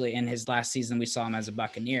time, actually, in his last season. We saw him as a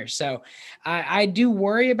Buccaneer. So I do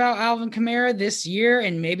worry about Alvin Kamara this year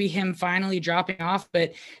and maybe him finally dropping off.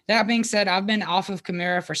 But that being said, I've been off of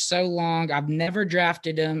Kamara for so long. I've never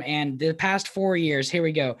drafted him. And the past 4 years, here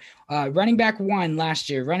we go. Running back 1 last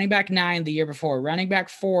year, running back 9 the year before, running back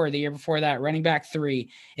 4 the year before that, running back 3.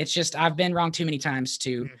 It's just I've been wrong too many times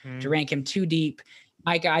to rank him too deep.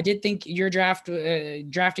 Mike, I did think your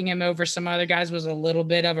drafting him over some other guys was a little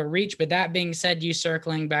bit of a reach, but that being said, you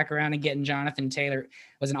circling back around and getting Jonathan Taylor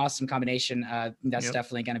was an awesome combination. That's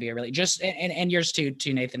definitely going to be a really and yours too,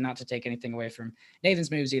 Nathan, not to take anything away from Nathan's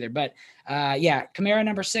moves either, but Kamara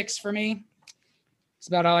number 6 for me. That's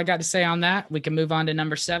about all I got to say on that. We can move on to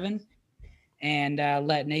number 7 and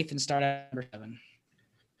let Nathan start at number 7.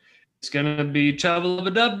 It's going to be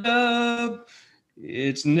Chubb-a-Dub-Dub.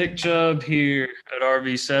 It's Nick Chubb here at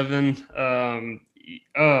RB7.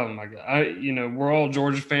 Oh my God. We're all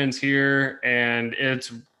Georgia fans here, and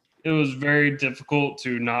it was very difficult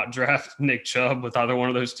to not draft Nick Chubb with either one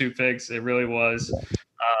of those 2 picks. It really was.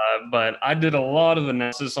 But I did a lot of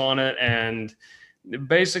analysis on it, and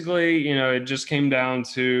basically, it just came down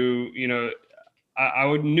to,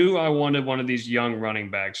 I knew I wanted one of these young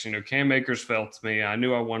running backs. Cam Akers fell to me. I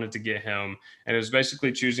knew I wanted to get him. And it was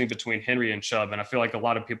basically choosing between Henry and Chubb. And I feel like a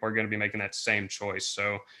lot of people are going to be making that same choice.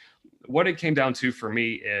 So what it came down to for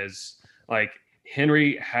me is, like,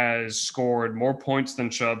 Henry has scored more points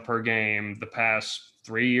than Chubb per game the past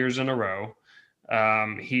 3 years in a row.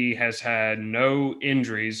 He has had no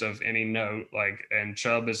injuries of any note, and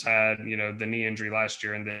Chubb has had, the knee injury last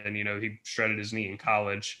year, and then, he shredded his knee in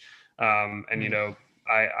college. I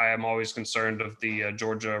am always concerned of the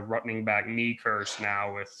Georgia running back knee curse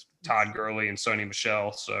now with Todd Gurley and Sony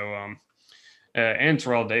Michel. So, and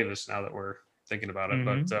Terrell Davis, now that we're thinking about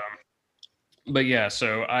it. But yeah,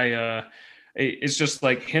 so it's just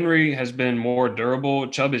like Henry has been more durable.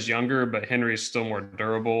 Chubb is younger, but Henry is still more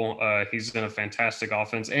durable. He's in a fantastic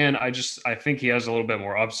offense. And I think he has a little bit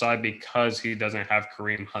more upside because he doesn't have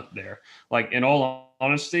Kareem Hunt there. Like, in all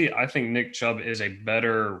honesty, I think Nick Chubb is a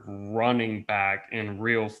better running back in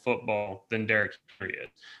real football than Derrick Henry is.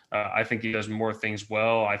 I think he does more things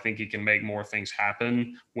well. I think he can make more things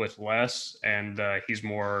happen with less. And he's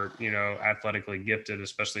more, athletically gifted,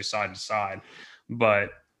 especially side to side. But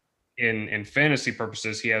in fantasy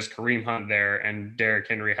purposes, he has Kareem Hunt there, and Derrick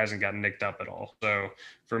Henry hasn't gotten nicked up at all. So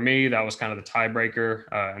for me, that was kind of the tiebreaker,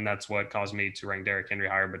 and that's what caused me to rank Derrick Henry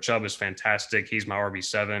higher. But Chubb is fantastic. He's my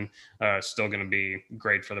RB7. Still going to be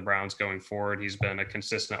great for the Browns going forward. He's been a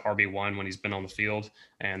consistent RB1 when he's been on the field,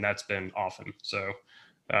 and that's been often. So,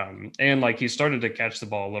 and he started to catch the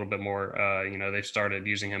ball a little bit more. They've started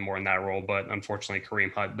using him more in that role, but unfortunately,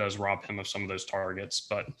 Kareem Hunt does rob him of some of those targets.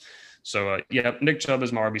 But so, Nick Chubb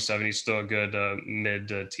is my RB7. He's still a good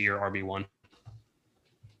mid-tier RB1.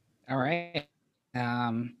 All right.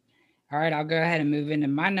 All right, I'll go ahead and move into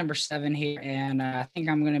my number 7 here. And I think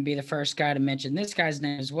I'm going to be the first guy to mention this guy's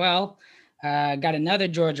name as well. Got another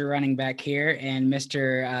Georgia running back here, and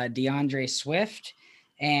Mr. DeAndre Swift.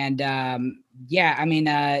 And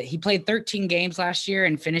he played 13 games last year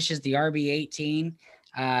and finishes the RB18.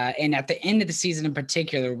 And at the end of the season in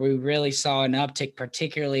particular, we really saw an uptick,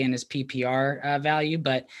 particularly in his PPR value.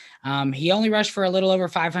 But he only rushed for a little over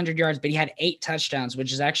 500 yards, but he had 8 touchdowns,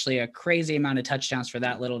 which is actually a crazy amount of touchdowns for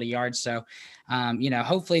that little yards. So,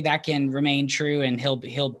 hopefully that can remain true, and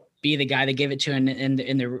he'll be the guy to give it to in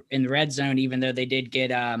the red zone, even though they did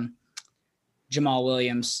get Jamal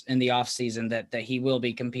Williams in the offseason, that he will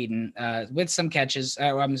be competing with some catches,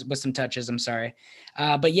 with some touches. I'm sorry.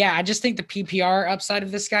 But yeah, I just think the PPR upside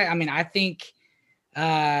of this guy, I think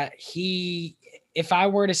if I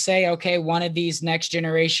were to say, okay, one of these next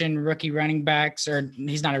generation rookie running backs, or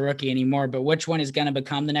he's not a rookie anymore, but which one is going to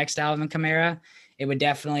become the next Alvin Kamara, it would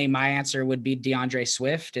definitely, my answer would be DeAndre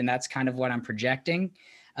Swift. And that's kind of what I'm projecting.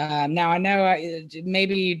 Now I know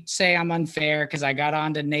maybe you'd say I'm unfair because I got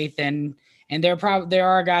on to Nathan, and there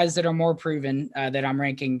are guys that are more proven that I'm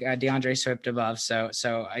ranking DeAndre Swift above. So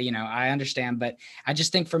I understand, but I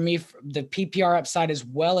just think for me, the PPR upside as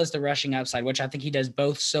well as the rushing upside, which I think he does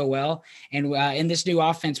both so well. And in this new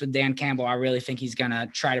offense with Dan Campbell, I really think he's going to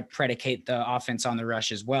try to predicate the offense on the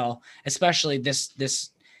rush as well, especially this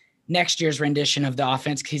next year's rendition of the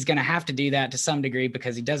offense. He's going to have to do that to some degree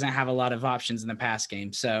because he doesn't have a lot of options in the pass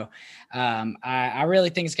game. So I really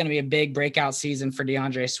think it's going to be a big breakout season for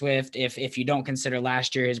DeAndre Swift if you don't consider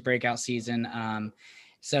last year his breakout season. I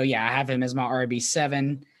have him as my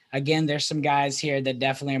RB7. Again, there's some guys here that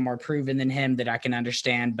definitely are more proven than him that I can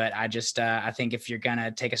understand, but I just I think if you're going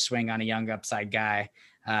to take a swing on a young upside guy,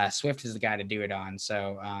 Swift is the guy to do it on.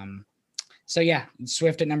 So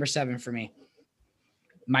Swift at number 7 for me.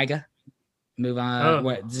 Micah, move on. Oh.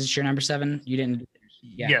 What is this your number 7? You didn't.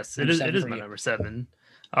 Yeah, Yes, it is. It is for my you. number 7.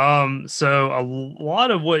 So a lot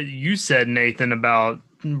of what you said, Nathan, about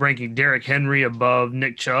ranking Derrick Henry above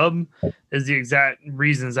Nick Chubb is the exact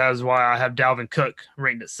reasons as why I have Dalvin Cook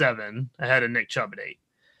ranked at 7 ahead of Nick Chubb at 8.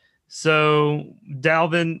 So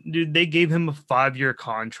Dalvin, dude, they gave him a 5-year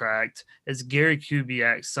contract. It's Gary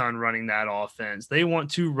Kubiak's son running that offense. They want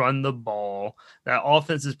to run the ball. That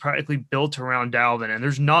offense is practically built around Dalvin, and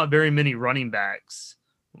there's not very many running backs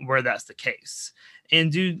where that's the case. And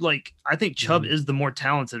dude, like, I think Chubb is the more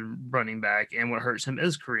talented running back, and what hurts him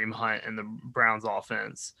is Kareem Hunt and the Browns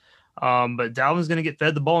offense. But Dalvin's going to get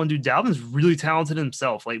fed the ball, and dude, Dalvin's really talented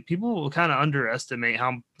himself. Like, people will kind of underestimate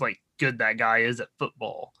how like good that guy is at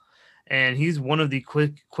football. And he's one of the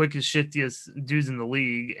quickest, shiftiest dudes in the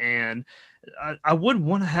league. And I would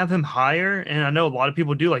want to have him higher. And I know a lot of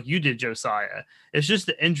people do, like you did, Josiah. It's just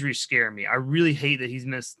the injuries scare me. I really hate that he's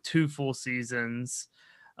missed 2 full seasons.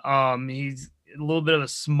 He's a little bit of a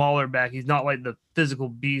smaller back. He's not like the physical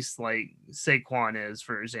beast like Saquon is,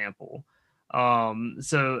 for example. And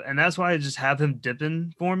that's why I just have him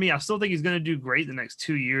dipping for me. I still think he's going to do great the next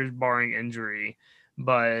 2 years, barring injury.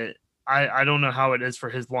 But I don't know how it is for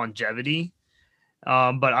his longevity,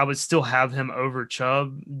 but I would still have him over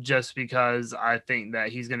Chubb just because I think that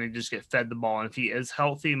he's going to just get fed the ball. And if he is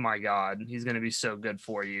healthy, my God, he's going to be so good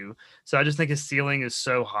for you. So I just think his ceiling is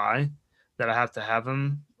so high that I have to have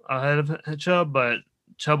him ahead of Chubb, but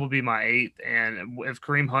Chubb will be my 8th. And if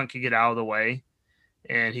Kareem Hunt could get out of the way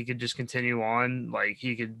and he could just continue on, like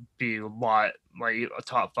he could be a lot like a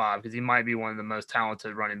top 5 because he might be one of the most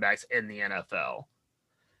talented running backs in the NFL.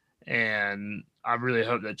 And I really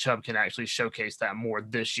hope that Chubb can actually showcase that more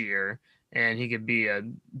this year and he could be a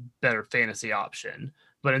better fantasy option.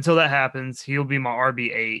 But until that happens, he'll be my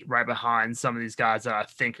RB8 right behind some of these guys that I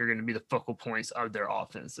think are going to be the focal points of their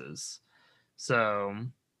offenses. So,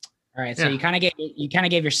 all right. So you kind of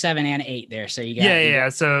gave your 7 and 8 there. So you got yeah.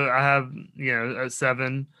 So I have at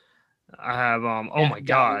 7, I have oh my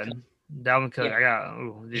God. Dalvin Cook, yeah.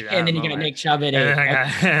 And then you got Nick Chubb at 8.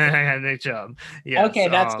 I got Nick Chubb. Yeah. Okay,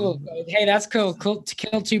 that's cool. Hey, that's cool. Cool to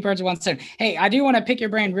kill 2 birds with 1 stone. Hey, I do want to pick your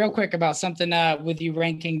brain real quick about something with you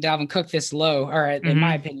ranking Dalvin Cook this low, or in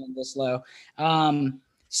my opinion, this low.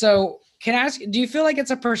 So can I ask, do you feel like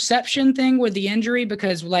it's a perception thing with the injury?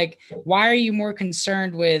 Because like, why are you more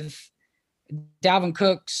concerned with Dalvin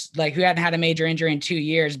Cook's, like, who hadn't had a major injury in 2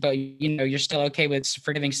 years, but you're still okay with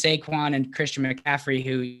forgiving Saquon and Christian McCaffrey,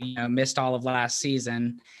 who missed all of last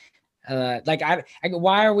season? Why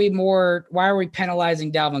are we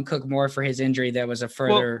penalizing Dalvin Cook more for his injury that was a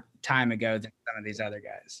further time ago than some of these other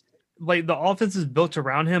guys? Like, the offense is built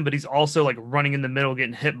around him, but he's also like running in the middle,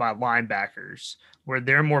 getting hit by linebackers, where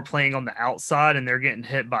they're more playing on the outside and they're getting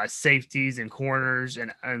hit by safeties and corners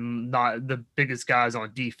and not the biggest guys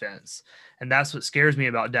on defense. And that's what scares me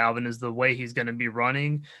about Dalvin is the way he's going to be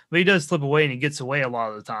running. But he does slip away and he gets away a lot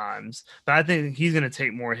of the times. But I think he's going to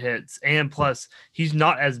take more hits. And plus, he's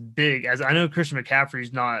not as big as, I know Christian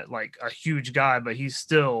McCaffrey's not like a huge guy, but he's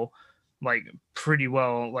still like pretty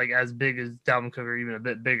well, like as big as Dalvin Cook or even a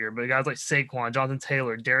bit bigger. But guys like Saquon, Jonathan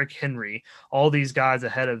Taylor, Derrick Henry, all these guys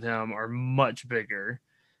ahead of him are much bigger.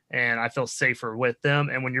 And I feel safer with them.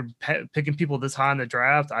 And when you're picking people this high in the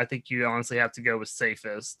draft, I think you honestly have to go with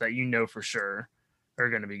safest that for sure are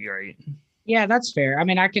going to be great. Yeah, that's fair. I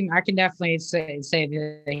mean, I can definitely say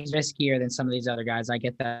that he's riskier than some of these other guys. I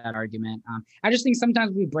get that argument. I just think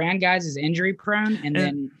sometimes we brand guys as injury prone, and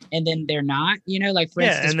then they're not. Like for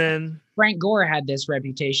instance, and then Frank Gore had this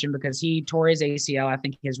reputation because he tore his ACL, I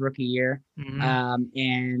think, his rookie year, and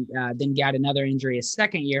then got another injury his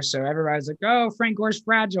second year. So everybody's like, "Oh, Frank Gore's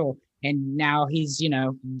fragile," and now he's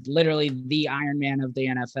literally the Iron Man of the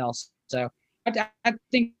NFL. So I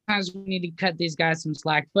think sometimes we need to cut these guys some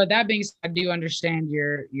slack. But that being said, I do understand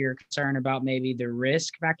your concern about maybe the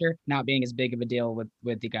risk factor not being as big of a deal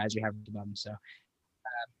with the guys you have above them. So,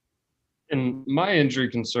 and my injury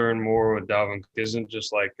concern more with Dalvin isn't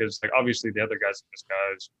just because obviously the other guys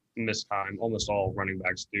miss time. Almost all running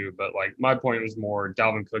backs do. But like my point was more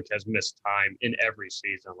Dalvin Cook has missed time in every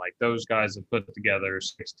season. Like those guys have put together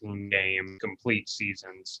 16-game complete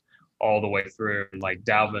seasons all the way through. And like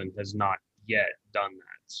Dalvin has not yet done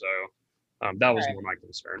that. So that was more my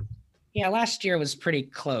concern. Yeah, last year was pretty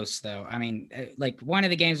close, though. I mean, like one of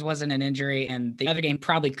the games wasn't an injury, and the other game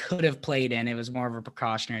probably could have played in. It was more of a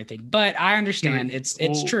precautionary thing. But I understand it's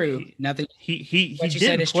true. Nothing. He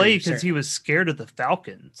didn't play because he was scared of the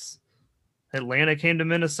Falcons. Atlanta came to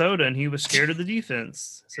Minnesota, and he was scared of the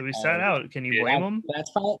defense, so he sat out. Can you blame him?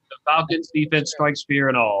 That's probably the Falcons' defense strikes fear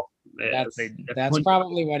and all. That's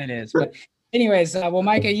probably what it is. But Anyways, well,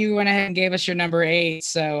 Micah, you went ahead and gave us your number 8.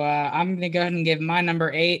 So I'm going to go ahead and give my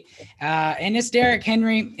number 8. And it's Derrick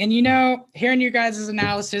Henry. And, hearing your guys'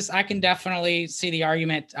 analysis, I can definitely see the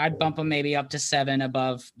argument. I'd bump him maybe up to 7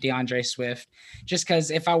 above DeAndre Swift, just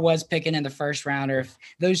because if I was picking in the first round, or if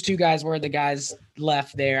those two guys were the guys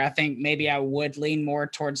left there, I think maybe I would lean more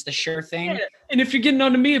towards the sure thing. Yeah. And if you're getting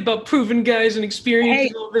on to me about proven guys and experience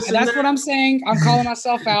and all this and that's what I'm saying. I'm calling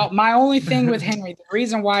myself out. My only thing with Henry, the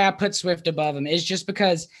reason why I put Swift above him is just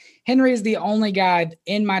because Henry is the only guy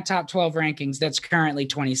in my top 12 rankings that's currently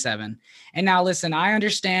 27. And now listen, I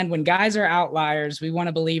understand when guys are outliers, we want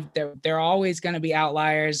to believe that they're always going to be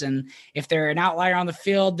outliers. And if they're an outlier on the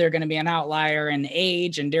field, they're going to be an outlier in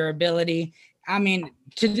age and durability. I mean,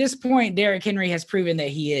 to this point, Derrick Henry has proven that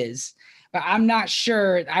he is. But I'm not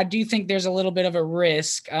sure. I do think there's a little bit of a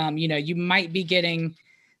risk. You might be getting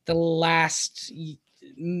the last, he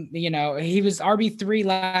was RB3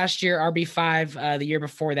 last year, RB5 the year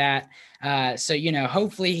before that. So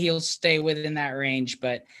hopefully he'll stay within that range.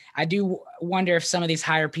 But I do wonder if some of these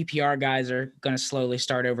higher PPR guys are going to slowly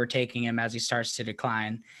start overtaking him as he starts to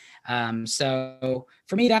decline. So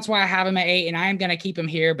for me, that's why I have him at 8, and I am going to keep him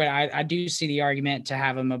here. But I do see the argument to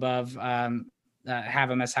have him above have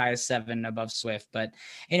him as high as 7 above Swift. But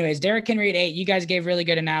anyways, Derrick Henry at 8, you guys gave really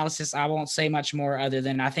good analysis. I won't say much more other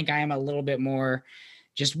than I think I am a little bit more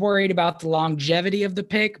just worried about the longevity of the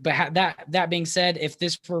pick. But that being said, if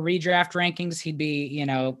this were redraft rankings, he'd be,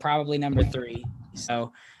 probably number 3.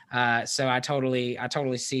 So I totally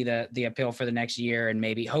see the appeal for the next year and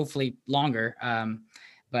maybe hopefully longer.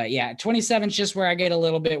 But yeah, 27 is just where I get a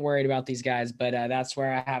little bit worried about these guys, but that's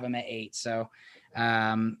where I have him at 8. So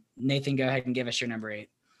Nathan, go ahead and give us your number 8.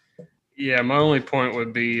 Yeah, my only point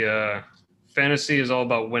would be fantasy is all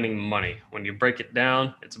about winning money. When you break it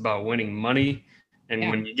down, it's about winning money. And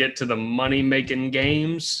when you get to the money-making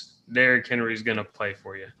games, Derrick Henry's going to play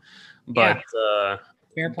for you. But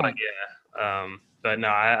fair point. But no,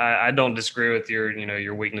 I don't disagree with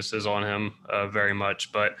your weaknesses on him very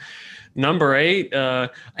much. But number 8, I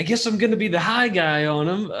guess I'm going to be the high guy on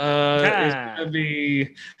him. It's going to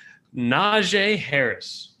be Najee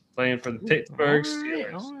Harris playing for the Pittsburgh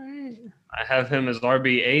Steelers. All right. I have him as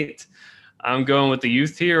RB8. I'm going with the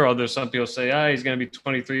youth here, although some people say, he's going to be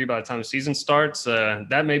 23 by the time the season starts.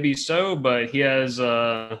 That may be so, but he has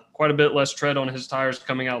quite a bit less tread on his tires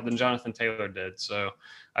coming out than Jonathan Taylor did. So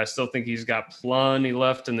I still think he's got plenty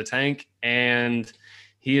left in the tank, and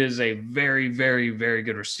he is a very, very, very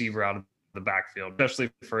good receiver out of the backfield, especially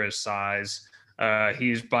for his size.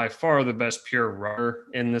 He's by far the best pure runner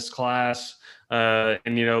in this class.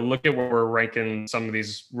 And look at where we're ranking some of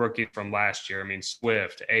these rookies from last year. I mean,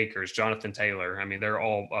 Swift, Akers, Jonathan Taylor. I mean, they're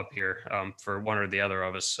all up here for one or the other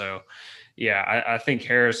of us. So, yeah, I think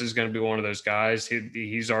Harris is going to be one of those guys.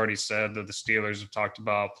 He's already said that the Steelers have talked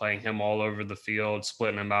about playing him all over the field,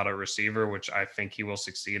 splitting him out at receiver, which I think he will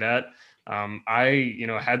succeed at. I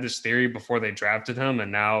had this theory before they drafted him, and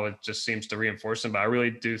now it just seems to reinforce him. But I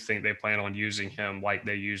really do think they plan on using him like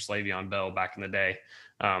they used Le'Veon Bell back in the day.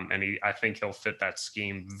 And I think he'll fit that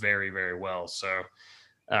scheme very, very well. So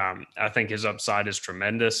I think his upside is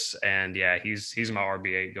tremendous. And yeah, he's my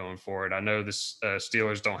RB8 going forward. I know the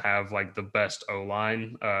Steelers don't have like the best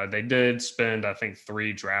O-line. They did spend, I think,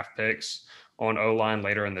 3 draft picks on O-line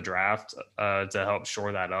later in the draft to help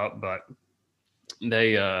shore that up. But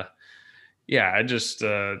they, I just,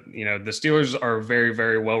 the Steelers are a very,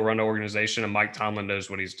 very well-run organization, and Mike Tomlin knows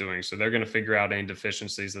what he's doing. So they're going to figure out any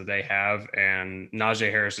deficiencies that they have, and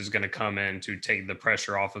Najee Harris is going to come in to take the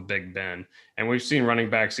pressure off of Big Ben. And we've seen running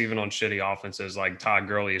backs even on shitty offenses, like Todd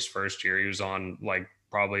Gurley's first year. He was on like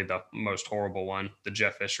probably the most horrible one, the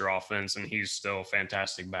Jeff Fisher offense, and he's still a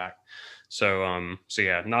fantastic back. So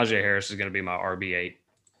yeah, Najee Harris is going to be my RB8.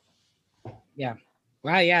 Yeah.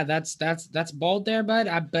 Well, yeah, that's bold there, bud.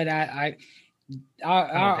 I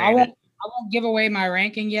won't give away my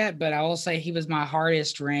ranking yet, but I will say he was my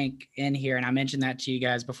hardest rank in here, and I mentioned that to you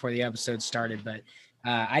guys before the episode started. But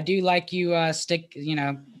I do like you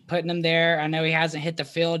putting him there. I know he hasn't hit the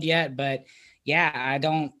field yet, but yeah, I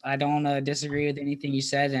don't disagree with anything you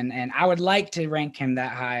said, and I would like to rank him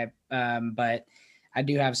that high, but I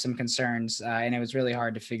do have some concerns, and it was really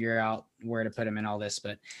hard to figure out where to put him in all this.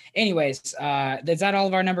 But anyways, is that all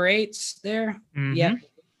of our number 8s there? Mm-hmm. Yep.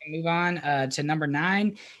 Move on to number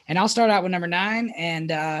 9, and I'll start out with number 9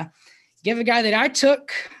 and give a guy that I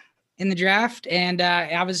took in the draft, and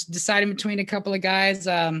I was deciding between a couple of guys,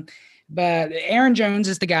 but Aaron Jones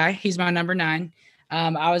is the guy. He's my number 9.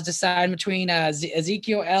 I was deciding between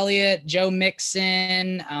Ezekiel Elliott, Joe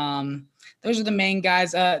Mixon. Those are the main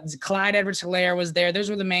guys. Clyde Edwards-Helaire was there. Those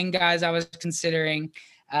were the main guys I was considering.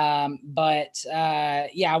 I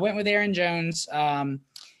went with Aaron Jones.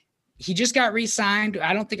 He just got re-signed.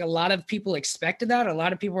 I don't think a lot of people expected that. A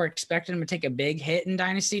lot of people were expecting him to take a big hit in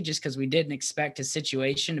Dynasty just because we didn't expect his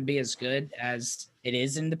situation to be as good as it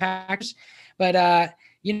is in the Packers. But, I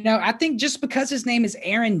think just because his name is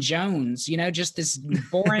Aaron Jones, just this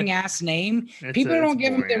boring ass name, people don't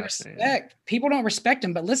give him the respect. Name. People don't respect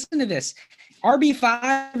him. But listen to this.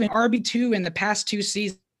 RB5 and RB2 in the past 2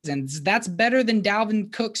 seasons. That's better than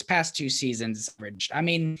Dalvin Cook's past 2 seasons averaged. I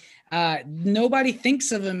mean, nobody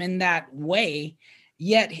thinks of him in that way.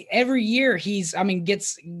 Yet every year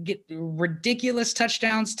gets ridiculous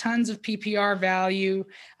touchdowns, tons of PPR value.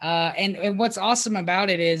 And what's awesome about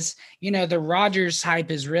it is, the Rodgers hype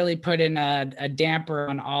is really putting a damper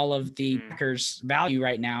on all of the Packers value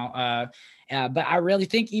right now. But I really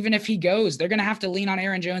think even if he goes, they're going to have to lean on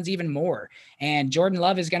Aaron Jones even more. And Jordan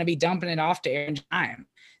Love is going to be dumping it off to Aaron Jones.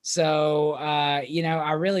 So,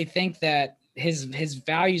 I really think that his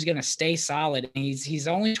value is going to stay solid. He's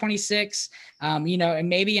only 26, and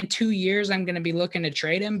maybe in 2 years I'm going to be looking to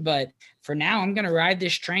trade him. But for now, I'm going to ride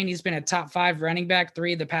this train. He's been a top 5 running back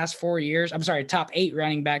 3 of the past 4 years. I'm sorry, top 8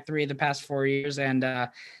 running back 3 of the past 4 years. And I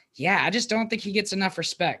just don't think he gets enough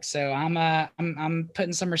respect. So I'm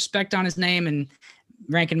putting some respect on his name and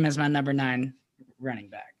ranking him as my number 9 running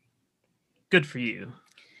back. Good for you.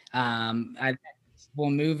 We'll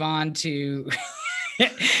move on to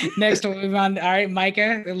next. We'll move on. All right,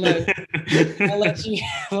 Micah, we'll let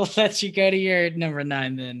you go to your number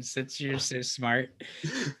 9 then, since you're so smart.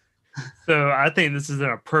 So I think this is an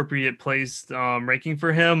appropriate place ranking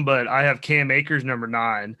for him, but I have Cam Akers number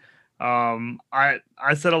 9. I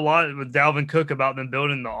said a lot with Dalvin Cook about them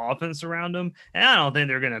building the offense around him, and I don't think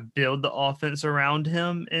they're going to build the offense around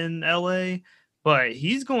him in LA. But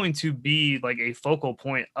he's going to be like a focal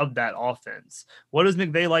point of that offense. What does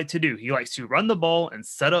McVay like to do? He likes to run the ball and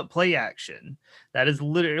set up play action. That is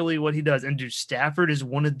literally what he does. And dude, Stafford is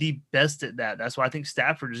one of the best at that. That's why I think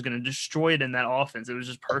Stafford is going to destroy it in that offense. It was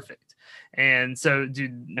just perfect. And so, dude,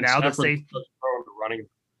 and now the safety running,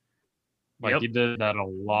 he did that a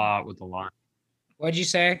lot with the line. What'd you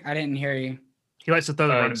say? I didn't hear you. He likes to throw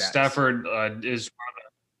the running backs. Stafford is.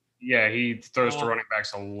 Yeah, he throws to running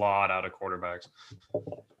backs a lot out of quarterbacks.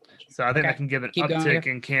 So I think I can give an uptick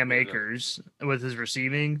in Cam Akers with his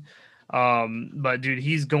receiving. But, dude,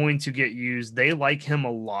 he's going to get used. They like him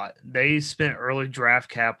a lot. They spent early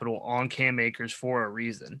draft capital on Cam Akers for a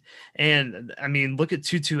reason. And, I mean, look at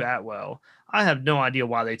Tutu Atwell. I have no idea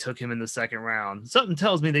why they took him in the second round. Something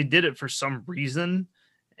tells me they did it for some reason.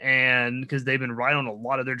 And because they've been right on a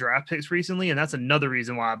lot of their draft picks recently. And that's another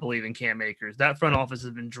reason why I believe in Cam Akers. That front office has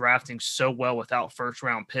been drafting so well without first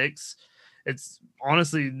round picks. It's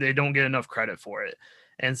honestly, they don't get enough credit for it.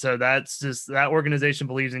 And so that's just, that organization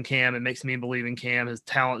believes in Cam. It makes me believe in Cam. His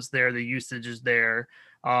talent's there. The usage is there.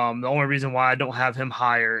 The only reason why I don't have him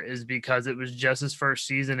higher is because it was just his first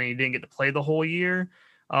season and he didn't get to play the whole year.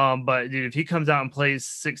 But dude, if he comes out and plays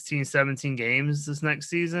 16, 17 games this next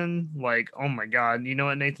season, like, oh my God, you know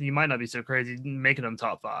what, Nathan, you might not be so crazy making him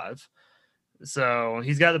top 5. So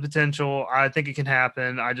he's got the potential. I think it can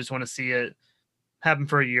happen. I just want to see it happen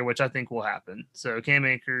for a year, which I think will happen. So Cam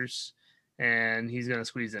Akers, and he's going to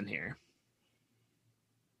squeeze in here.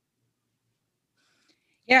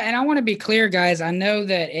 Yeah, and I want to be clear, guys. I know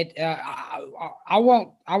that I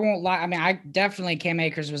won't lie. I mean, I definitely Cam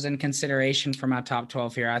Akers was in consideration for my top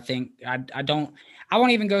 12 here. I think I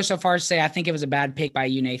won't even go so far as to say I think it was a bad pick by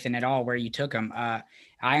you, Nathan, at all where you took him. I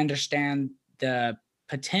understand the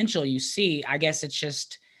potential you see. I guess it's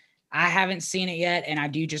just I haven't seen it yet, and I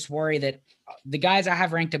do just worry that the guys I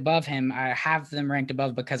have ranked above him, I have them ranked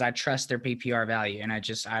above because I trust their PPR value, and I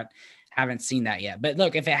haven't seen that yet. But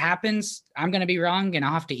look, if it happens, I'm going to be wrong and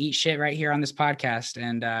I'll have to eat shit right here on this podcast.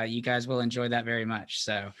 And you guys will enjoy that very much.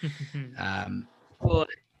 So, well,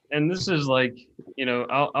 and this is like,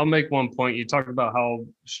 I'll make one point. You talked about how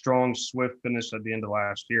strong Swift finished at the end of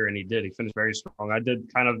last year, and he did. He finished very strong. I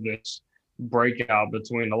did kind of this breakout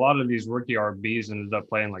between a lot of these rookie RBs ended up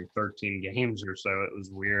playing like 13 games or so. It was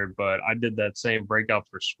weird, but I did that same breakout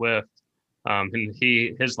for Swift. And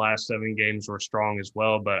his last 7 games were strong as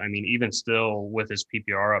well. But I mean, even still with his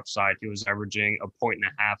PPR upside, he was averaging 1.5 points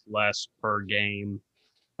less per game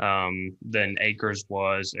than Akers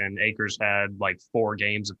was. And Akers had like 4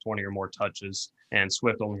 games of 20 or more touches, and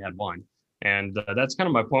Swift only had 1. And that's kind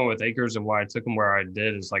of my point with Akers and why I took him where I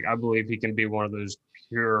did is like, I believe he can be one of those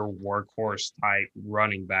pure workhorse type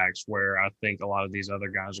running backs where I think a lot of these other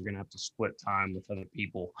guys are going to have to split time with other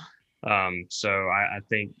people. So I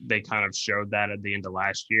think they kind of showed that at the end of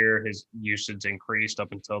last year. His usage increased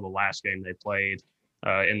up until the last game they played.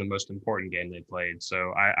 in the most important game they played.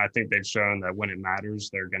 So I think they've shown that when it matters,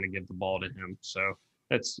 they're going to give the ball to him. So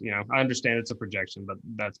that's, I understand it's a projection, but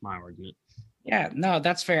that's my argument. Yeah, no,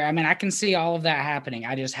 that's fair. I mean, I can see all of that happening.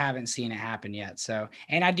 I just haven't seen it happen yet. So,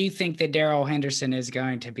 and I do think that Darrell Henderson is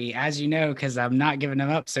going to be, as you know, because I'm not giving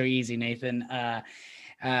him up so easy, Nathan.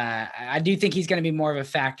 I do think he's going to be more of a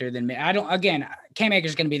factor than me. Cam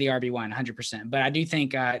Akers is going to be the RB1 100%, but I do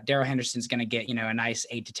think Darrell Henderson's going to get, a nice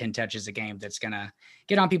 8 to 10 touches a game. That's going to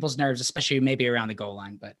get on people's nerves, especially maybe around the goal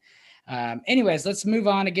line. But anyways, let's move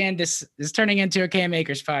on. Again, this is turning into a Cam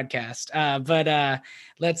Akers podcast. But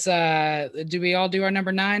let's do we all do our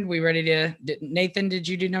number 9? We ready to, Nathan, did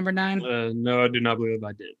you do number 9? No, I do not believe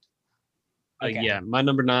I did. Okay. Yeah, my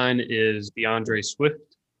number 9 is DeAndre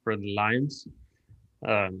Swift for the Lions.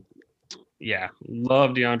 Yeah,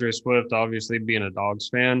 love DeAndre Swift, obviously being a Dogs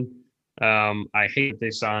fan. I hate they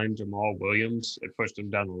signed Jamal Williams. It pushed him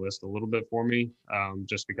down the list a little bit for me,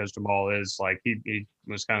 just because Jamal is he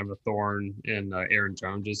was kind of a thorn in Aaron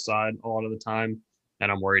Jones's side a lot of the time,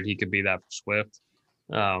 and I'm worried he could be that for Swift.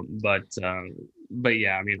 But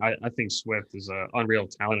yeah, I mean, I think Swift is an unreal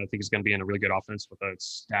talent. I think he's going to be in a really good offense with a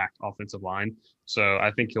stacked offensive line. So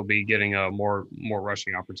I think he'll be getting more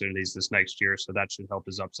rushing opportunities this next year. So that should help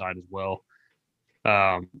his upside as well.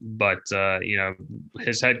 But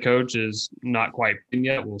his head coach is not quite in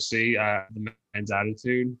yet. We'll see the man's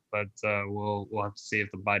attitude, but we'll have to see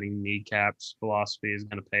if the biting kneecaps philosophy is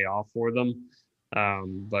going to pay off for them.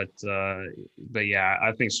 But yeah,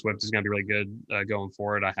 I think Swift is going to be really good going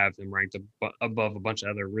forward. I have him ranked above a bunch of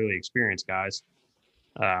other really experienced guys.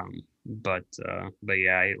 But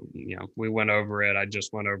yeah, we went over it. I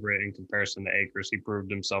just went over it in comparison to Akers. He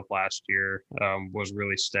proved himself last year, was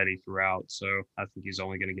really steady throughout. So I think he's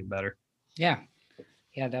only going to get better. Yeah,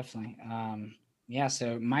 definitely. Yeah.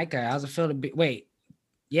 So Micah, how's it feel to be,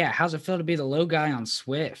 how's it feel to be the low guy on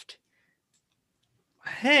Swift?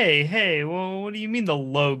 Hey, well, what do you mean the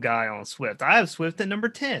low guy on Swift? I have Swift at number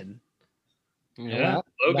 10. Yeah,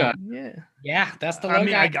 low guy. Yeah, that's the low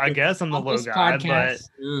guy. I guess I'm the low guy, but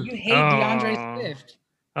you hate DeAndre Swift.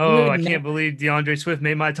 I can't believe DeAndre Swift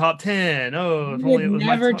made my top 10. Oh, if only it was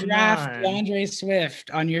never draft 9. DeAndre Swift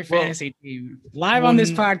on your fantasy team. Live on this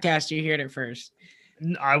podcast, you heard it first.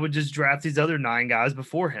 I would just draft these other 9 guys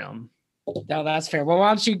before him. No, that's fair. Well, why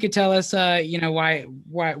don't you could tell us, why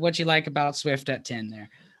what you like about Swift at 10 there?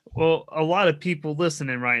 Well, a lot of people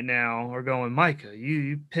listening right now are going, Micah,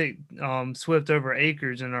 you picked Swift over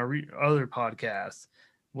Akers in our other podcasts.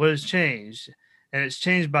 What has changed? And it's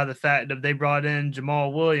changed by the fact that they brought in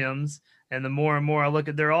Jamal Williams, and the more and more I look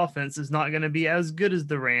at their offense, it's not going to be as good as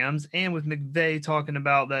the Rams. And with McVay talking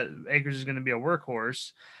about that Akers is going to be a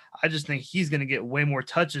workhorse, I just think he's going to get way more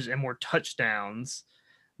touches and more touchdowns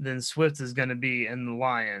than Swift is going to be in the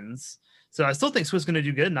Lions. So I still think Swift's going to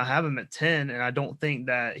do good, and I have him at 10, and I don't think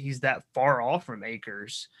that he's that far off from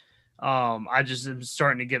Akers. I just am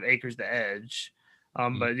starting to give Akers the edge.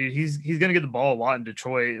 But dude, he's going to get the ball a lot in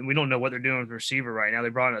Detroit, and we don't know what they're doing with receiver right now. They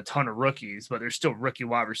brought in a ton of rookies, but they're still rookie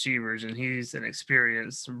wide receivers, and he's an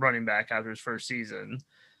experienced running back after his first season.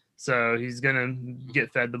 So he's going to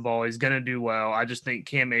get fed the ball. He's going to do well. I just think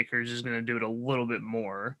Cam Akers is going to do it a little bit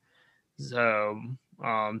more. So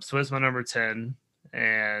Swift's my number 10.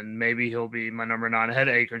 And maybe he'll be my number 9 ahead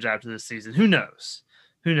of Akers after this season. Who knows?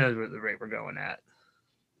 Who knows what the rate we're going at?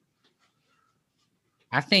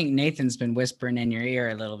 I think Nathan's been whispering in your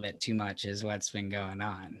ear a little bit too much is what's been going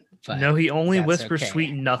on. But no, he only whispers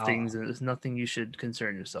sweet nothings. And it's nothing you should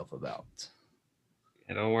concern yourself about.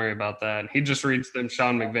 Yeah, don't worry about that. He just reads them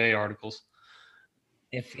Sean McVay articles.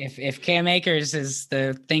 If Cam Akers is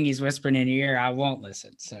the thing he's whispering in your ear, I won't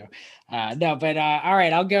listen. So, no, but all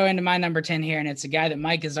right, I'll go into my number 10 here, and it's a guy that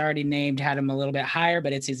Mike has already named, had him a little bit higher,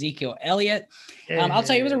 but it's Ezekiel Elliott. I'll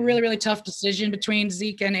tell you, it was a really, really tough decision between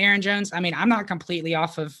Zeke and Aaron Jones. I mean, I'm not completely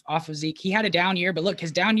off of Zeke. He had a down year, but look,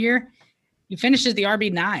 his down year, he finishes the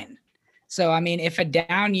RB9. So, I mean, if a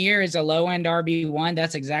down year is a low-end RB1,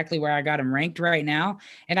 that's exactly where I got him ranked right now.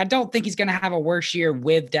 And I don't think he's going to have a worse year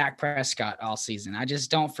with Dak Prescott all season. I just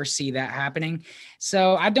don't foresee that happening.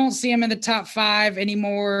 So I don't see him in the top 5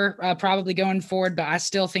 anymore, probably going forward, but I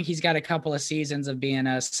still think he's got a couple of seasons of being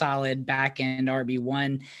a solid back-end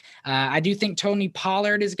RB1. I do think Tony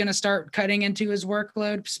Pollard is going to start cutting into his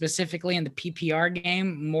workload, specifically in the PPR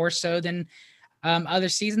game, more so than other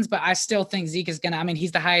seasons, but I still think Zeke is gonna. I mean,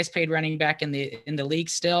 he's the highest paid running back in the league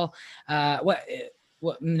still. No,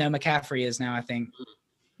 McCaffrey is now. I think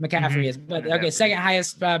McCaffrey is, but okay, second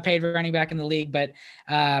highest paid running back in the league. But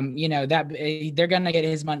that they're gonna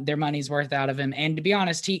get their money's worth out of him. And to be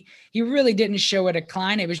honest, he really didn't show a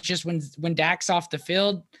decline. It was just when Dak's off the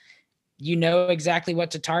field, you know exactly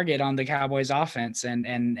what to target on the Cowboys offense, and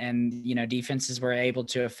defenses were able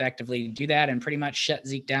to effectively do that and pretty much shut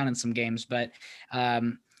Zeke down in some games. But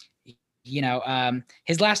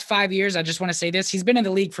his last 5 years, I just want to say this, he's been in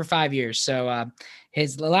the league for 5 years. So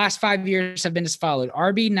the last 5 years have been as followed: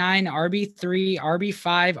 RB9, RB3,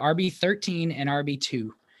 RB5, RB13, and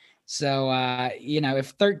RB2. So,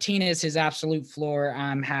 if 13 is his absolute floor,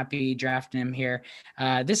 I'm happy drafting him here.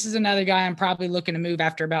 This is another guy I'm probably looking to move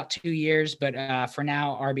after about 2 years, but for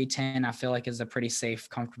now, RB10, I feel like is a pretty safe,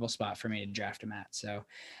 comfortable spot for me to draft him at. So,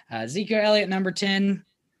 Ezekiel Elliott, number 10.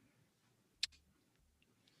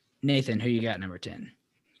 Nathan, who you got number 10?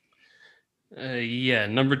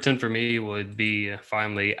 Number 10 for me would be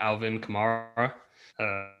finally Alvin Kamara.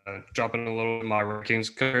 Dropping a little in my rankings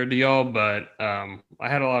compared to y'all, but I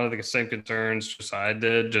had a lot of the same concerns as I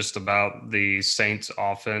did just about the Saints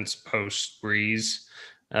offense post Breeze.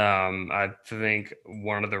 I think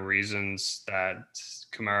one of the reasons that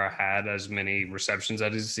Kamara had as many receptions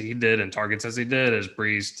as he did and targets as he did is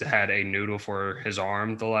Breeze had a noodle for his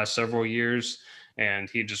arm the last several years, and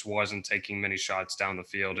he just wasn't taking many shots down the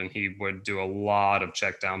field, and he would do a lot of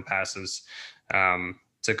check down passes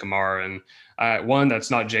to Kamara. And one,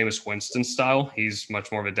 that's not Jameis Winston style. He's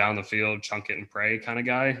much more of a down the field, chunk it and pray kind of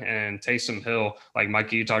guy. And Taysom Hill, like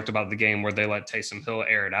Mikey, you talked about the game where they let Taysom Hill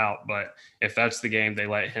air it out. But if that's the game, they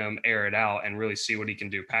let him air it out and really see what he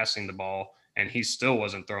can do passing the ball, and he still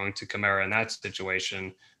wasn't throwing to Kamara in that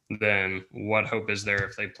situation, then what hope is there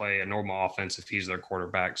if they play a normal offense if he's their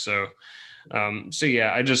quarterback?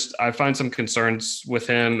 I find some concerns with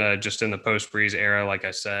him just in the post-Breeze era. Like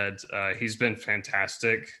I said, he's been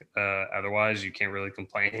fantastic. Otherwise, you can't really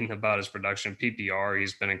complain about his production. PPR,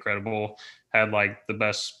 he's been incredible. Had like the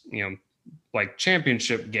best,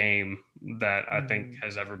 championship game that I think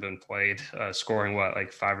has ever been played, scoring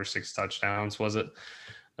 5 or 6 touchdowns, was it?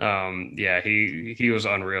 He was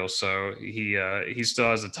unreal. So he still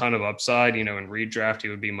has a ton of upside. In redraft, he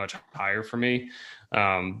would be much higher for me.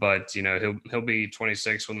 But he'll be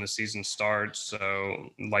 26 when the season starts. So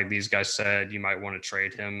like these guys said, you might want to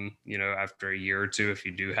trade him, after a year or two if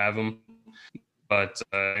you do have him. But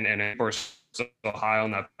and of course, still high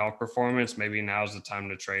on that playoff performance. Maybe now's the time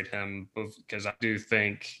to trade him, because I do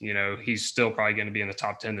think he's still probably going to be in the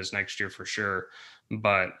top 10 this next year for sure.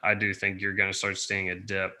 But I do think you're going to start seeing a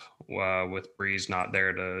dip with Breeze not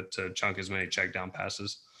there to chunk as many check down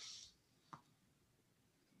passes.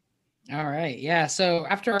 All right. Yeah. So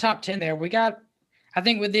after our top 10 there, we got, I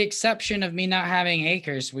think with the exception of me not having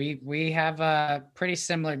Akers, we have pretty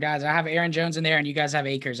similar guys. I have Aaron Jones in there and you guys have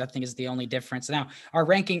Akers, I think is the only difference. Now our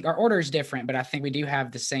order is different, but I think we do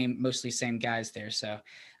have mostly same guys there. So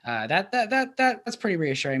that's pretty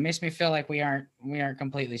reassuring. Makes me feel like we aren't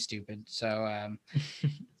completely stupid. So,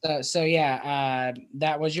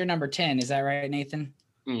 that was your number 10. Is that right, Nathan?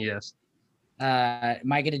 Yes.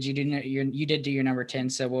 Micah, did you do your number 10?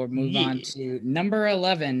 So we'll move on to number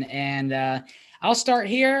 11, and I'll start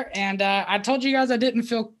here. And I told you guys I didn't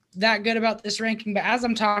feel that good about this ranking, but as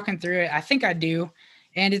I'm talking through it, I think I do.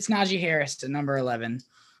 And it's Najee Harris at number 11.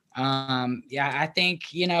 I think,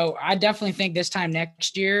 I definitely think this time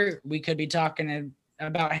next year we could be talking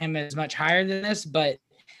about him as much higher than this, but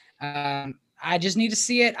I just need to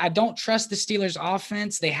see it. I don't trust the Steelers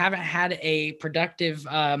offense. They haven't had a productive,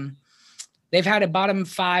 they've had a bottom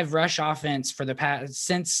 5 rush offense for the past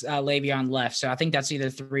since Le'Veon left. So I think that's either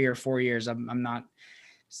 3 or 4 years. I'm not,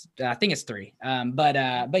 I think it's 3.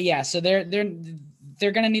 But yeah, so they're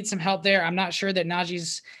going to need some help there. I'm not sure that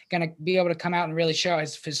Najee's going to be able to come out and really show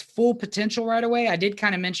his full potential right away. I did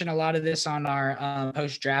kind of mention a lot of this on our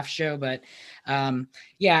post-draft show, but I'm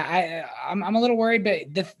a little worried,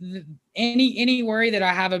 but any worry that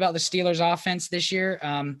I have about the Steelers offense this year,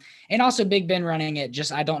 and also Big Ben running it,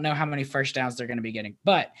 just, I don't know how many first downs they're going to be getting,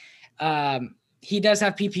 but he does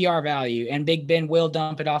have PPR value, and Big Ben will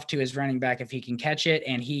dump it off to his running back if he can catch it,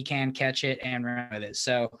 and he can catch it and run with it.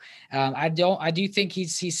 So I do think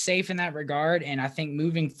he's safe in that regard. And I think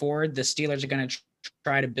moving forward, the Steelers are going to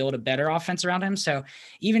try to build a better offense around him. So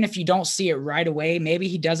even if you don't see it right away, maybe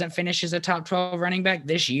he doesn't finish as a top 12 running back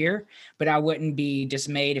this year, but I wouldn't be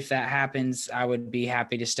dismayed if that happens. I would be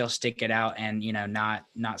happy to still stick it out and, not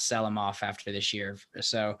sell him off after this year.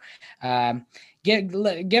 So give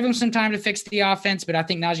him some time to fix the offense, but I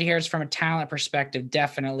think Najee Harris from a talent perspective,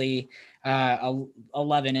 definitely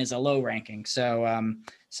 11 is a low ranking. So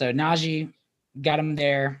Najee, got him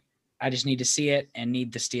there. I just need to see it and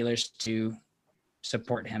need the Steelers to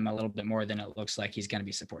support him a little bit more than it looks like he's going to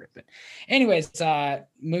be supported. But anyways,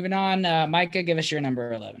 moving on, Micah, give us your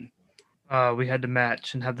number 11. We had to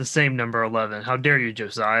match and have the same number 11. How dare you,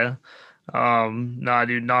 Josiah? Nah,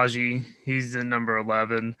 dude, Najee, he's in number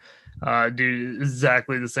 11. Dude,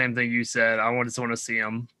 exactly the same thing you said. I just want to see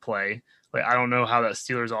him play. Like, I don't know how that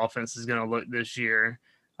Steelers offense is going to look this year.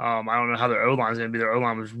 I don't know how their O-line is going to be. Their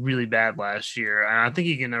O-line was really bad last year, and I think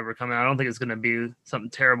he can overcome it. I don't think it's going to be something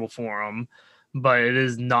terrible for him, but it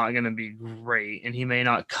is not going to be great, and he may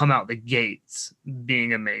not come out the gates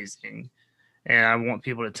being amazing. And I want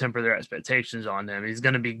people to temper their expectations on him. He's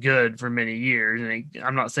going to be good for many years, and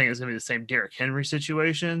I'm not saying it's going to be the same Derrick Henry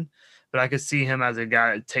situation, but I could see him as a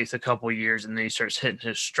guy that takes a couple years and then he starts hitting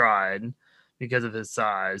his stride because of his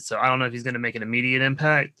size. So I don't know if he's going to make an immediate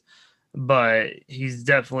impact, but he's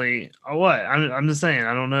definitely I'm just saying,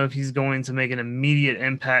 I don't know if he's going to make an immediate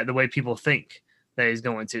impact the way people think that he's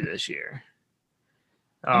going to this year.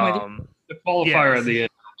 The qualifier at the end.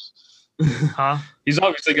 Huh? He's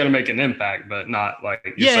obviously going to make an impact, but not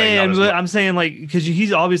like I'm saying, like, because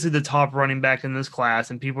he's obviously the top running back in this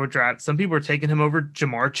class, and some people are taking him over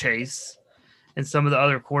Jamar Chase and some of the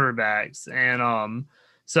other quarterbacks, and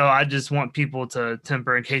so I just want people to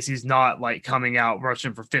temper in case he's not like coming out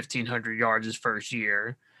rushing for 1,500 yards his first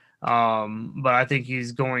year. But I think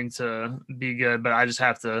he's going to be good, but I just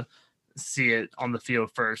have to see it on the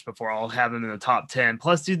field first before I'll have him in the top 10.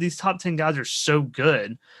 Plus, dude, these top 10 guys are so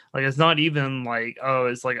good. Like, it's not even like, oh,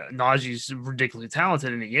 it's like Najee's ridiculously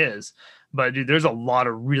talented, and he is. But, dude, there's a lot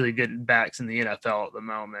of really good backs in the NFL at the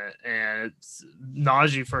moment. And it's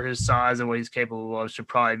Najee, for his size and what he's capable of, should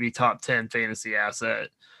probably be top 10 fantasy asset.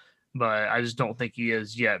 But I just don't think he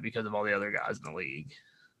is yet because of all the other guys in the league.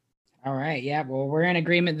 All right. Yeah. Well, we're in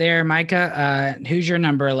agreement there, Micah. Who's your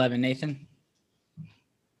number 11, Nathan?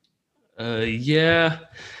 This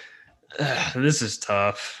is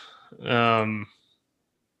tough. I'm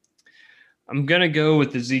going to go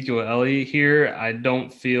with Ezekiel Elliott here. I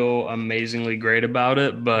don't feel amazingly great about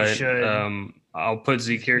it, but I'll put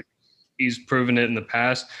Zeke here. He's proven it in the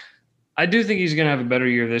past. I do think he's going to have a better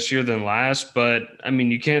year this year than last, but I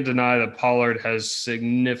mean, you can't deny that Pollard has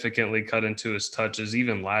significantly cut into his touches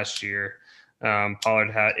even last year.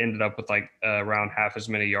 Pollard ended up with like around half as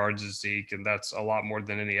many yards as Zeke, and that's a lot more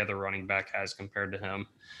than any other running back has compared to him.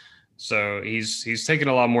 So he's taken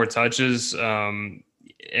a lot more touches.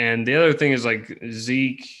 And the other thing is, like,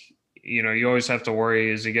 Zeke, you always have to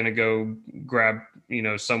worry, is he going to go grab,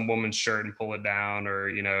 some woman's shirt and pull it down, or,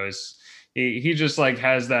 he just like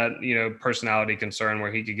has that, personality concern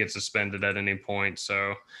where he could get suspended at any point.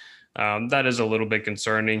 So that is a little bit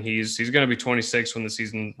concerning. He's going to be 26 when the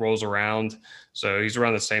season rolls around, so he's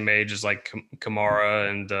around the same age as like Kamara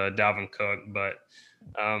and Dalvin Cook.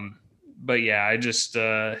 But yeah, I just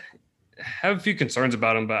have a few concerns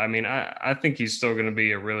about him. But I mean, I think he's still going to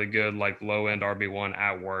be a really good, like, low end RB1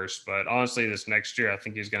 at worst. But honestly, this next year, I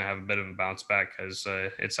think he's going to have a bit of a bounce back because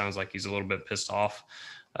it sounds like he's a little bit pissed off.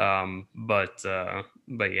 But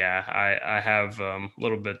yeah, I have a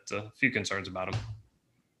few concerns about him.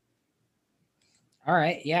 All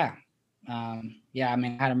right. Yeah. I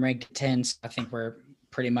mean, I had him ranked 10. So I think we're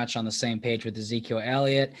pretty much on the same page with Ezekiel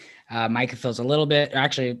Elliott. Micah feels a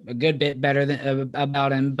good bit better than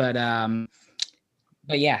about him, but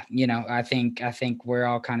yeah, I think we're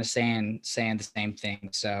all kind of saying the same thing.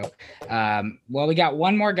 So, well, we got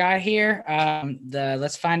one more guy here.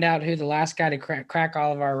 Let's find out who the last guy to crack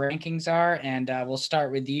all of our rankings are. And we'll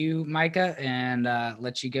start with you, Micah, and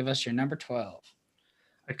let you give us your number 12.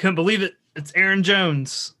 I couldn't believe it. It's Aaron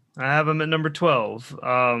Jones. I have him at number 12.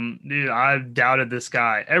 Dude, I've doubted this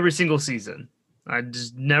guy every single season. I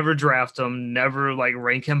just never draft him, never like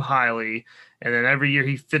rank him highly. And then every year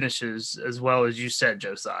he finishes as well as you said,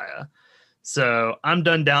 Josiah. So I'm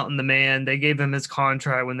done doubting the man. They gave him his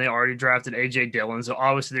contract when they already drafted A.J. Dillon. So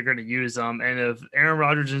obviously they're going to use him. And if Aaron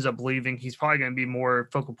Rodgers ends up leaving, he's probably going to be more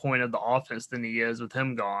focal point of the offense than he is with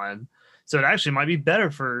him gone. So it actually might be better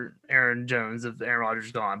for Aaron Jones if Aaron Rodgers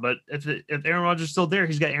is gone. But if Aaron Rodgers is still there,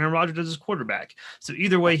 he's got Aaron Rodgers as his quarterback. So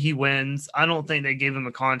either way, he wins. I don't think they gave him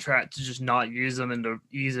a contract to just not use him and to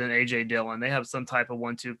ease in A.J. Dillon. They have some type of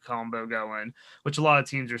 1-2 combo going, which a lot of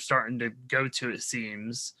teams are starting to go to, it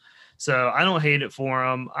seems. So I don't hate it for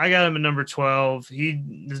him. I got him at number 12. He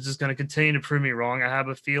is just going to continue to prove me wrong, I have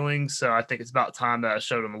a feeling. So I think it's about time that I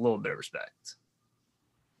showed him a little bit of respect.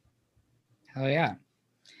 Hell yeah.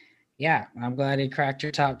 Yeah, I'm glad he cracked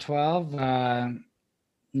your top 12.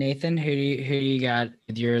 Nathan, who do you got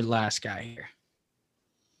with your last guy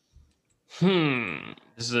here?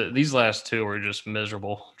 These last two were just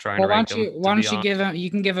miserable trying to rank them. Why don't you give them? You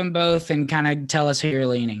can give them both and kind of tell us who you're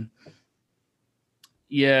leaning.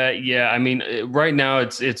 Yeah. I mean, right now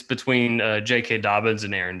it's between J.K. Dobbins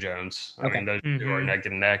and Aaron Jones. I mean, those two are neck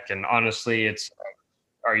and neck, and honestly, it's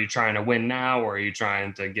are you trying to win now, or are you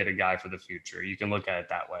trying to get a guy for the future? You can look at it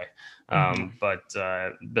that way. But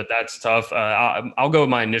that's tough. I'll go with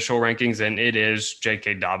my initial rankings, and it is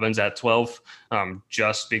J.K. Dobbins at 12,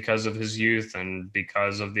 just because of his youth and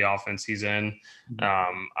because of the offense he's in.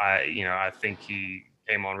 I think he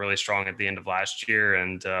came on really strong at the end of last year,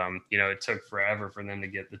 and it took forever for them to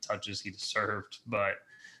get the touches he deserved, but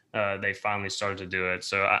they finally started to do it.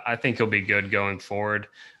 So I think he'll be good going forward.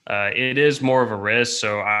 It is more of a risk,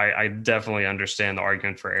 so I definitely understand the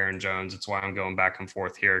argument for Aaron Jones. It's why I'm going back and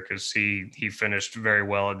forth here, because he finished very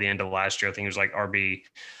well at the end of last year. I think he was like RB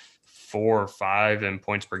 4 or 5 in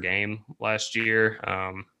points per game last year.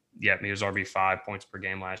 He was RB 5 points per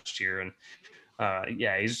game last year, and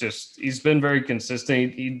he's been very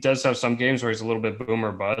consistent. He does have some games where he's a little bit boom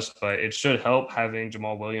or bust, but it should help having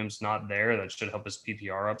Jamal Williams not there. That should help his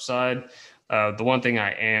PPR upside. The one thing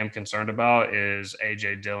I am concerned about is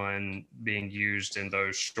AJ Dillon being used in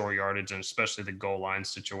those short yardage and especially the goal line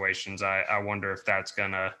situations. I wonder if that's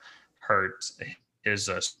going to hurt his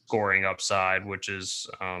scoring upside, which is,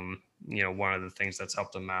 one of the things that's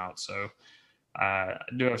helped him out. So I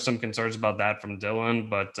do have some concerns about that from Dillon,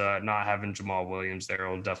 but not having Jamal Williams there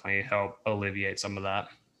will definitely help alleviate some of that.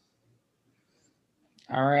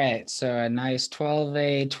 All right, so a nice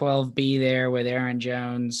 12A, 12B there with Aaron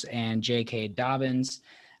Jones and J.K. Dobbins.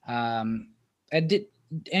 In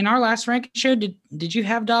our last ranking show, did you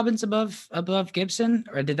have Dobbins above Gibson,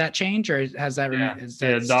 or did that change, or has that?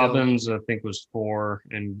 Yeah, Dobbins I think was 4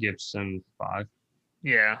 and Gibson 5.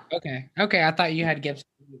 Yeah. Okay. I thought you had Gibson.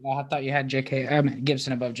 I thought you had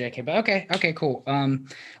Gibson above JK, but okay, cool.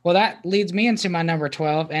 Well, that leads me into my number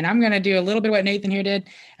 12, and I'm gonna do a little bit of what Nathan here did.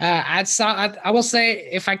 I will say,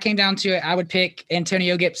 if I came down to it, I would pick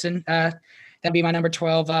Antonio Gibson. That'd be my number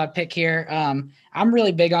 12 pick here. I'm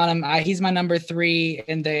really big on him. He's my number 3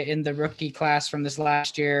 in the rookie class from this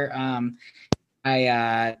last year.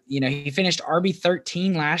 He finished RB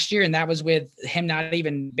 13 last year, and that was with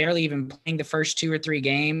him barely even playing the first 2 or 3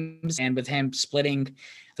 games, and with him splitting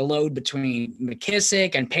the load between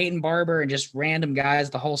McKissick and Peyton Barber and just random guys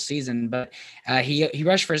the whole season. But he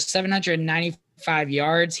rushed for 795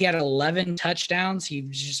 yards. He had 11 touchdowns. He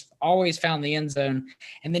just always found the end zone.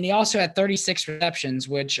 And then he also had 36 receptions,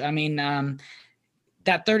 which,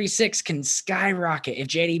 that 36 can skyrocket if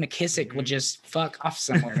J.D. McKissick will just fuck off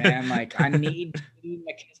somewhere, man. Like, I need J.D.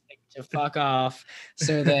 McKissick to fuck off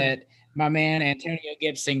so that my man Antonio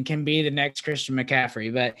Gibson can be the next Christian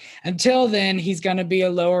McCaffrey. But until then, he's going to be a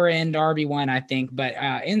lower end RB1, I think. But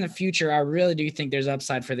in the future, I really do think there's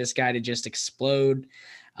upside for this guy to just explode.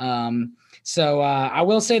 So I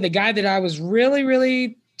will say the guy that I was really,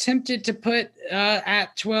 really tempted to put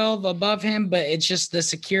at 12 above him, but it's just the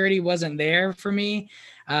security wasn't there for me,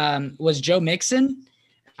 was Joe Mixon.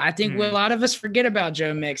 I think a lot of us forget about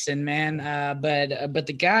Joe Mixon, man. But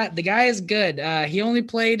the guy is good. He only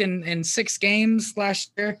played in 6 games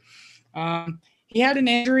last year. He had an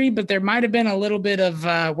injury, but there might have been a little bit of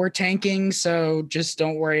we're tanking, so just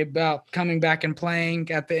don't worry about coming back and playing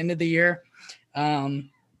at the end of the year.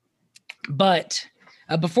 But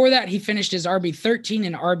before that, he finished his RB 13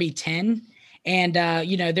 and RB 10. And,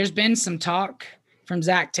 there's been some talk from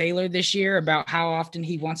Zach Taylor this year about how often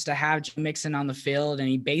he wants to have Joe Mixon on the field. And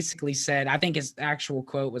he basically said, I think his actual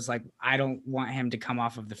quote was like, I don't want him to come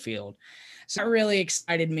off of the field. So it really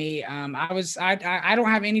excited me. I don't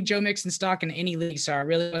have any Joe Mixon stock in any league, so I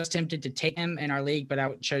really was tempted to take him in our league, but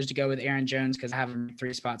I chose to go with Aaron Jones because I have him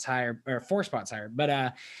 4 spots higher.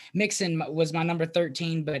 But Mixon was my number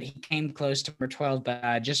 13, but he came close to number 12.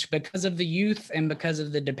 But just because of the youth and because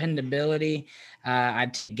of the dependability,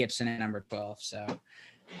 I'd take Gibson at number 12. So,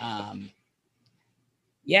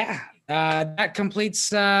 that completes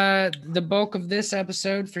the bulk of this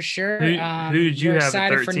episode for sure. Who did you have at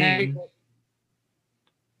 13?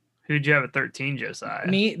 Who'd you have at 13, Josiah?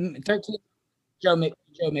 Me, 13, Joe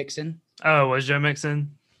Mixon. Oh, was Joe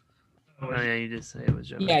Mixon? Oh, yeah, you did say it was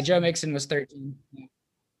Joe Mixon. Yeah, Joe Mixon was 13.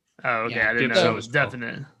 Oh, okay. Yeah, I didn't know that was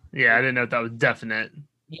definite. Yeah, I didn't know if that was definite.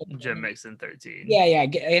 Joe Mixon 13. Yeah.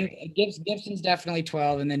 And Gibson's definitely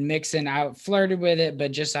 12. And then Mixon, I flirted with it,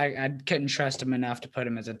 but just I couldn't trust him enough to put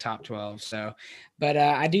him as a top 12. So, but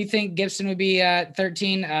I do think Gibson would be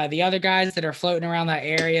 13. The other guys that are floating around that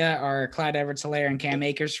area are Clyde Edwards-Helaire and Cam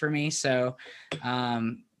Akers for me. So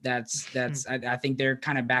that's I think they're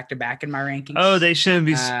kind of back to back in my rankings. Oh, they shouldn't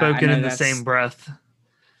be spoken in the same breath.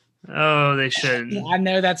 Oh, they shouldn't. I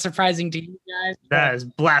know that's surprising to you guys. That is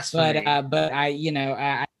blasphemy. But I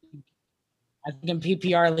think in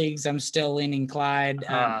PPR leagues, I'm still leaning Clyde.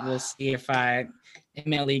 We'll see if I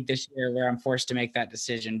in a league this year where I'm forced to make that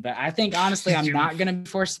decision. But I think honestly, I'm not going to be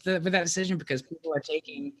forced with that decision because people are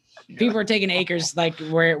taking Akers like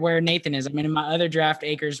where Nathan is. I mean, in my other draft,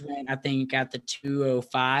 Akers went, I think, at the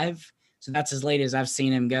 205. So that's as late as I've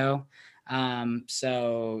seen him go.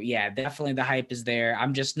 So yeah, definitely the hype is there.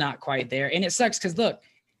 I'm just not quite there. And it sucks because look,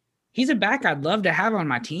 he's a back I'd love to have on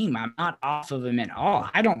my team. I'm not off of him at all.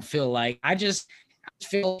 I don't feel like I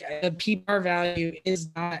feel like the PPR value is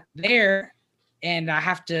not there. And I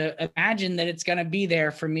have to imagine that it's going to be there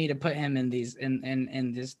for me to put him in these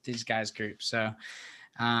guys group. So,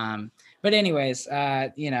 but anyways,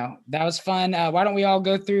 that was fun. Why don't we all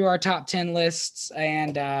go through our top 10 lists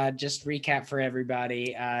and just recap for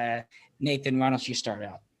everybody? Nathan, why don't you start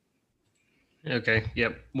out? Okay.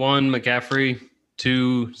 Yep. 1, McCaffrey.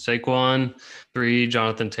 2, Saquon. 3,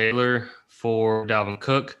 Jonathan Taylor. 4, Dalvin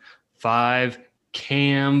Cook. 5,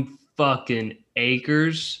 Cam fucking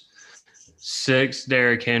Akers. 6,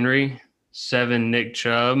 Derrick Henry. 7, Nick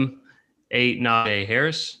Chubb. 8, Najee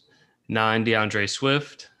Harris. 9, DeAndre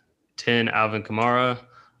Swift. 10, Alvin Kamara.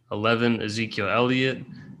 11, Ezekiel Elliott.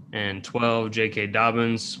 And 12, J.K.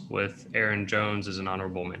 Dobbins, with Aaron Jones as an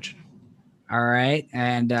honorable mention. All right.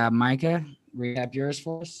 And Micah, recap yours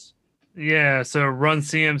for us. Yeah, so Run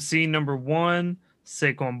CMC number 1,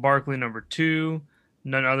 Saquon Barkley number 2,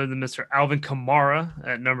 none other than Mr. Alvin Kamara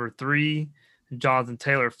at number 3, Jonathan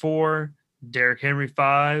Taylor 4, Derrick Henry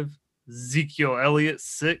 5, Ezekiel Elliott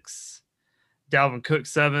 6, Dalvin Cook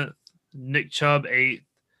 7th, Nick Chubb 8th,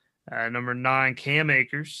 number 9, Cam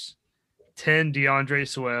Akers, 10, DeAndre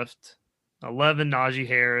Swift, 11, Najee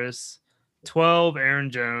Harris, 12,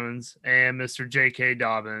 Aaron Jones, and Mr. J.K.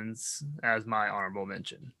 Dobbins as my honorable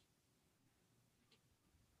mention.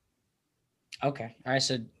 Okay. All right.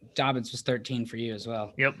 So Dobbins was 13 for you as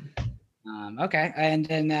well. Yep. Okay. And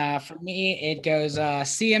then for me, it goes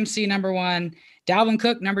CMC number 1, Dalvin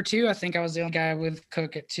Cook number 2. I think I was the only guy with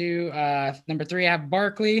Cook at 2. Number 3, I have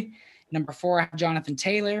Barkley. Number 4, I have Jonathan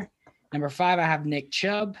Taylor. Number 5, I have Nick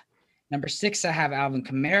Chubb. Number 6, I have Alvin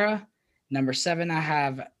Kamara. Number 7, I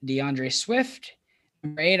have DeAndre Swift.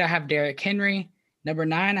 Number 8, I have Derrick Henry. Number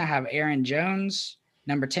 9, I have Aaron Jones.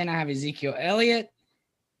 Number 10, I have Ezekiel Elliott.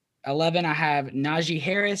 11, I have Najee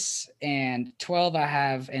Harris, and 12, I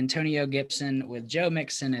have Antonio Gibson with Joe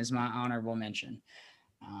Mixon as my honorable mention.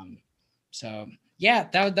 So yeah,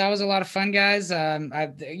 that was a lot of fun, guys.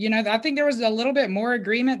 I think there was a little bit more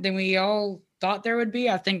agreement than we all thought there would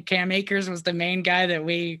be. I think Cam Akers was the main guy that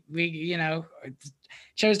we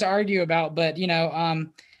chose to argue about, but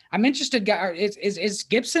I'm interested. Is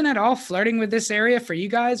Gibson at all flirting with this area for you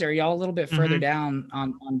guys? Or are y'all a little bit further down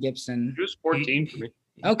on Gibson? He was 14 for me.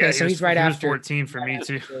 Okay, yeah, so he's right after 14 for me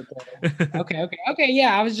too. Okay.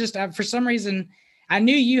 Yeah, I was just for some reason I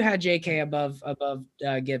knew you had JK above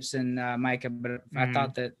Gibson, Micah, but I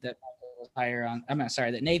thought that Michael was higher on. I'm not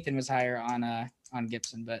sorry that Nathan was higher on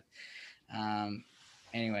Gibson, but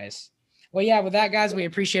anyways. Well, yeah, with that, guys, we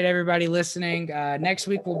appreciate everybody listening. Next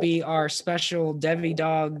week will be our special Devy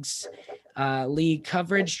Dogs league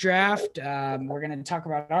coverage draft. We're going to talk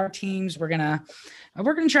about our teams. We're going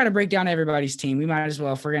to try to break down everybody's team. We might as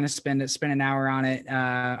well, if we're going to spend an hour on it.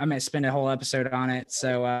 I might spend a whole episode on it.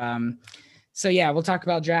 So yeah, we'll talk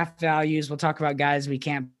about draft values. We'll talk about guys we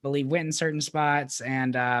can't believe went in certain spots.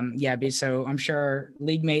 And so I'm sure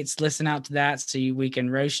league mates listen out to that so we can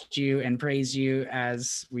roast you and praise you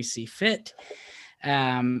as we see fit.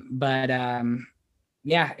 Anything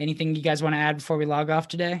you guys want to add before we log off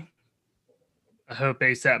today? I hope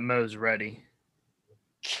ASAP Mo's ready.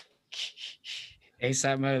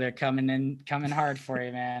 ASAP Mo, they're coming hard for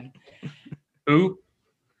you, man. Who?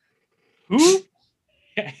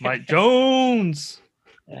 Mike Jones.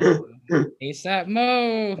 ASAP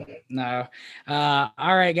Mo. No.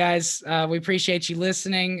 All right, guys. We appreciate you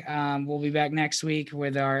listening. We'll be back next week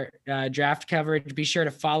with our draft coverage. Be sure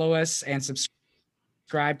to follow us and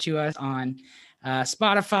subscribe to us on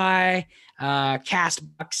Spotify,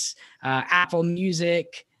 Castbox, Apple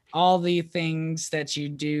Music, all the things that you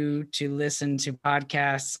do to listen to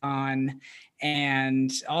podcasts on.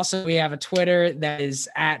 And also we have a Twitter that is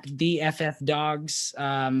at the FF Dogs.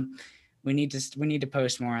 We need to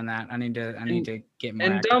post more on that. I need to get more.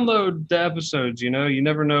 And active. Download the episodes. You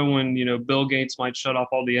never know when, Bill Gates might shut off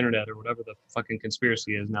all the internet or whatever the fucking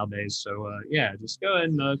conspiracy is nowadays. So just go ahead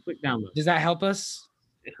and click download. Does that help us?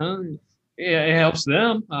 Yeah, it helps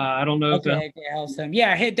them. I don't know if it helps them.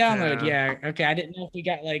 Yeah, hit download. Yeah. Okay. I didn't know if we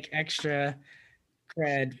got like extra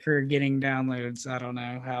cred for getting downloads. I don't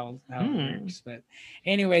know how it works, but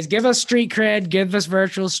anyways, give us street cred, give us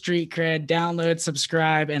virtual street cred, download,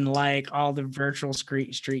 subscribe, and like all the virtual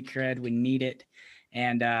street cred. We need it.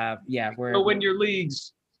 And we're Go win your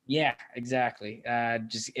leagues. Yeah, exactly.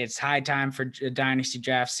 Just it's high time for Dynasty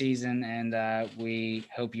draft season, and we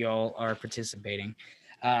hope you all are participating.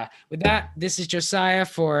 With that, this is Josiah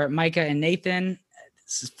for Micah and Nathan.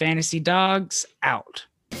 This is Fantasy Dogs out.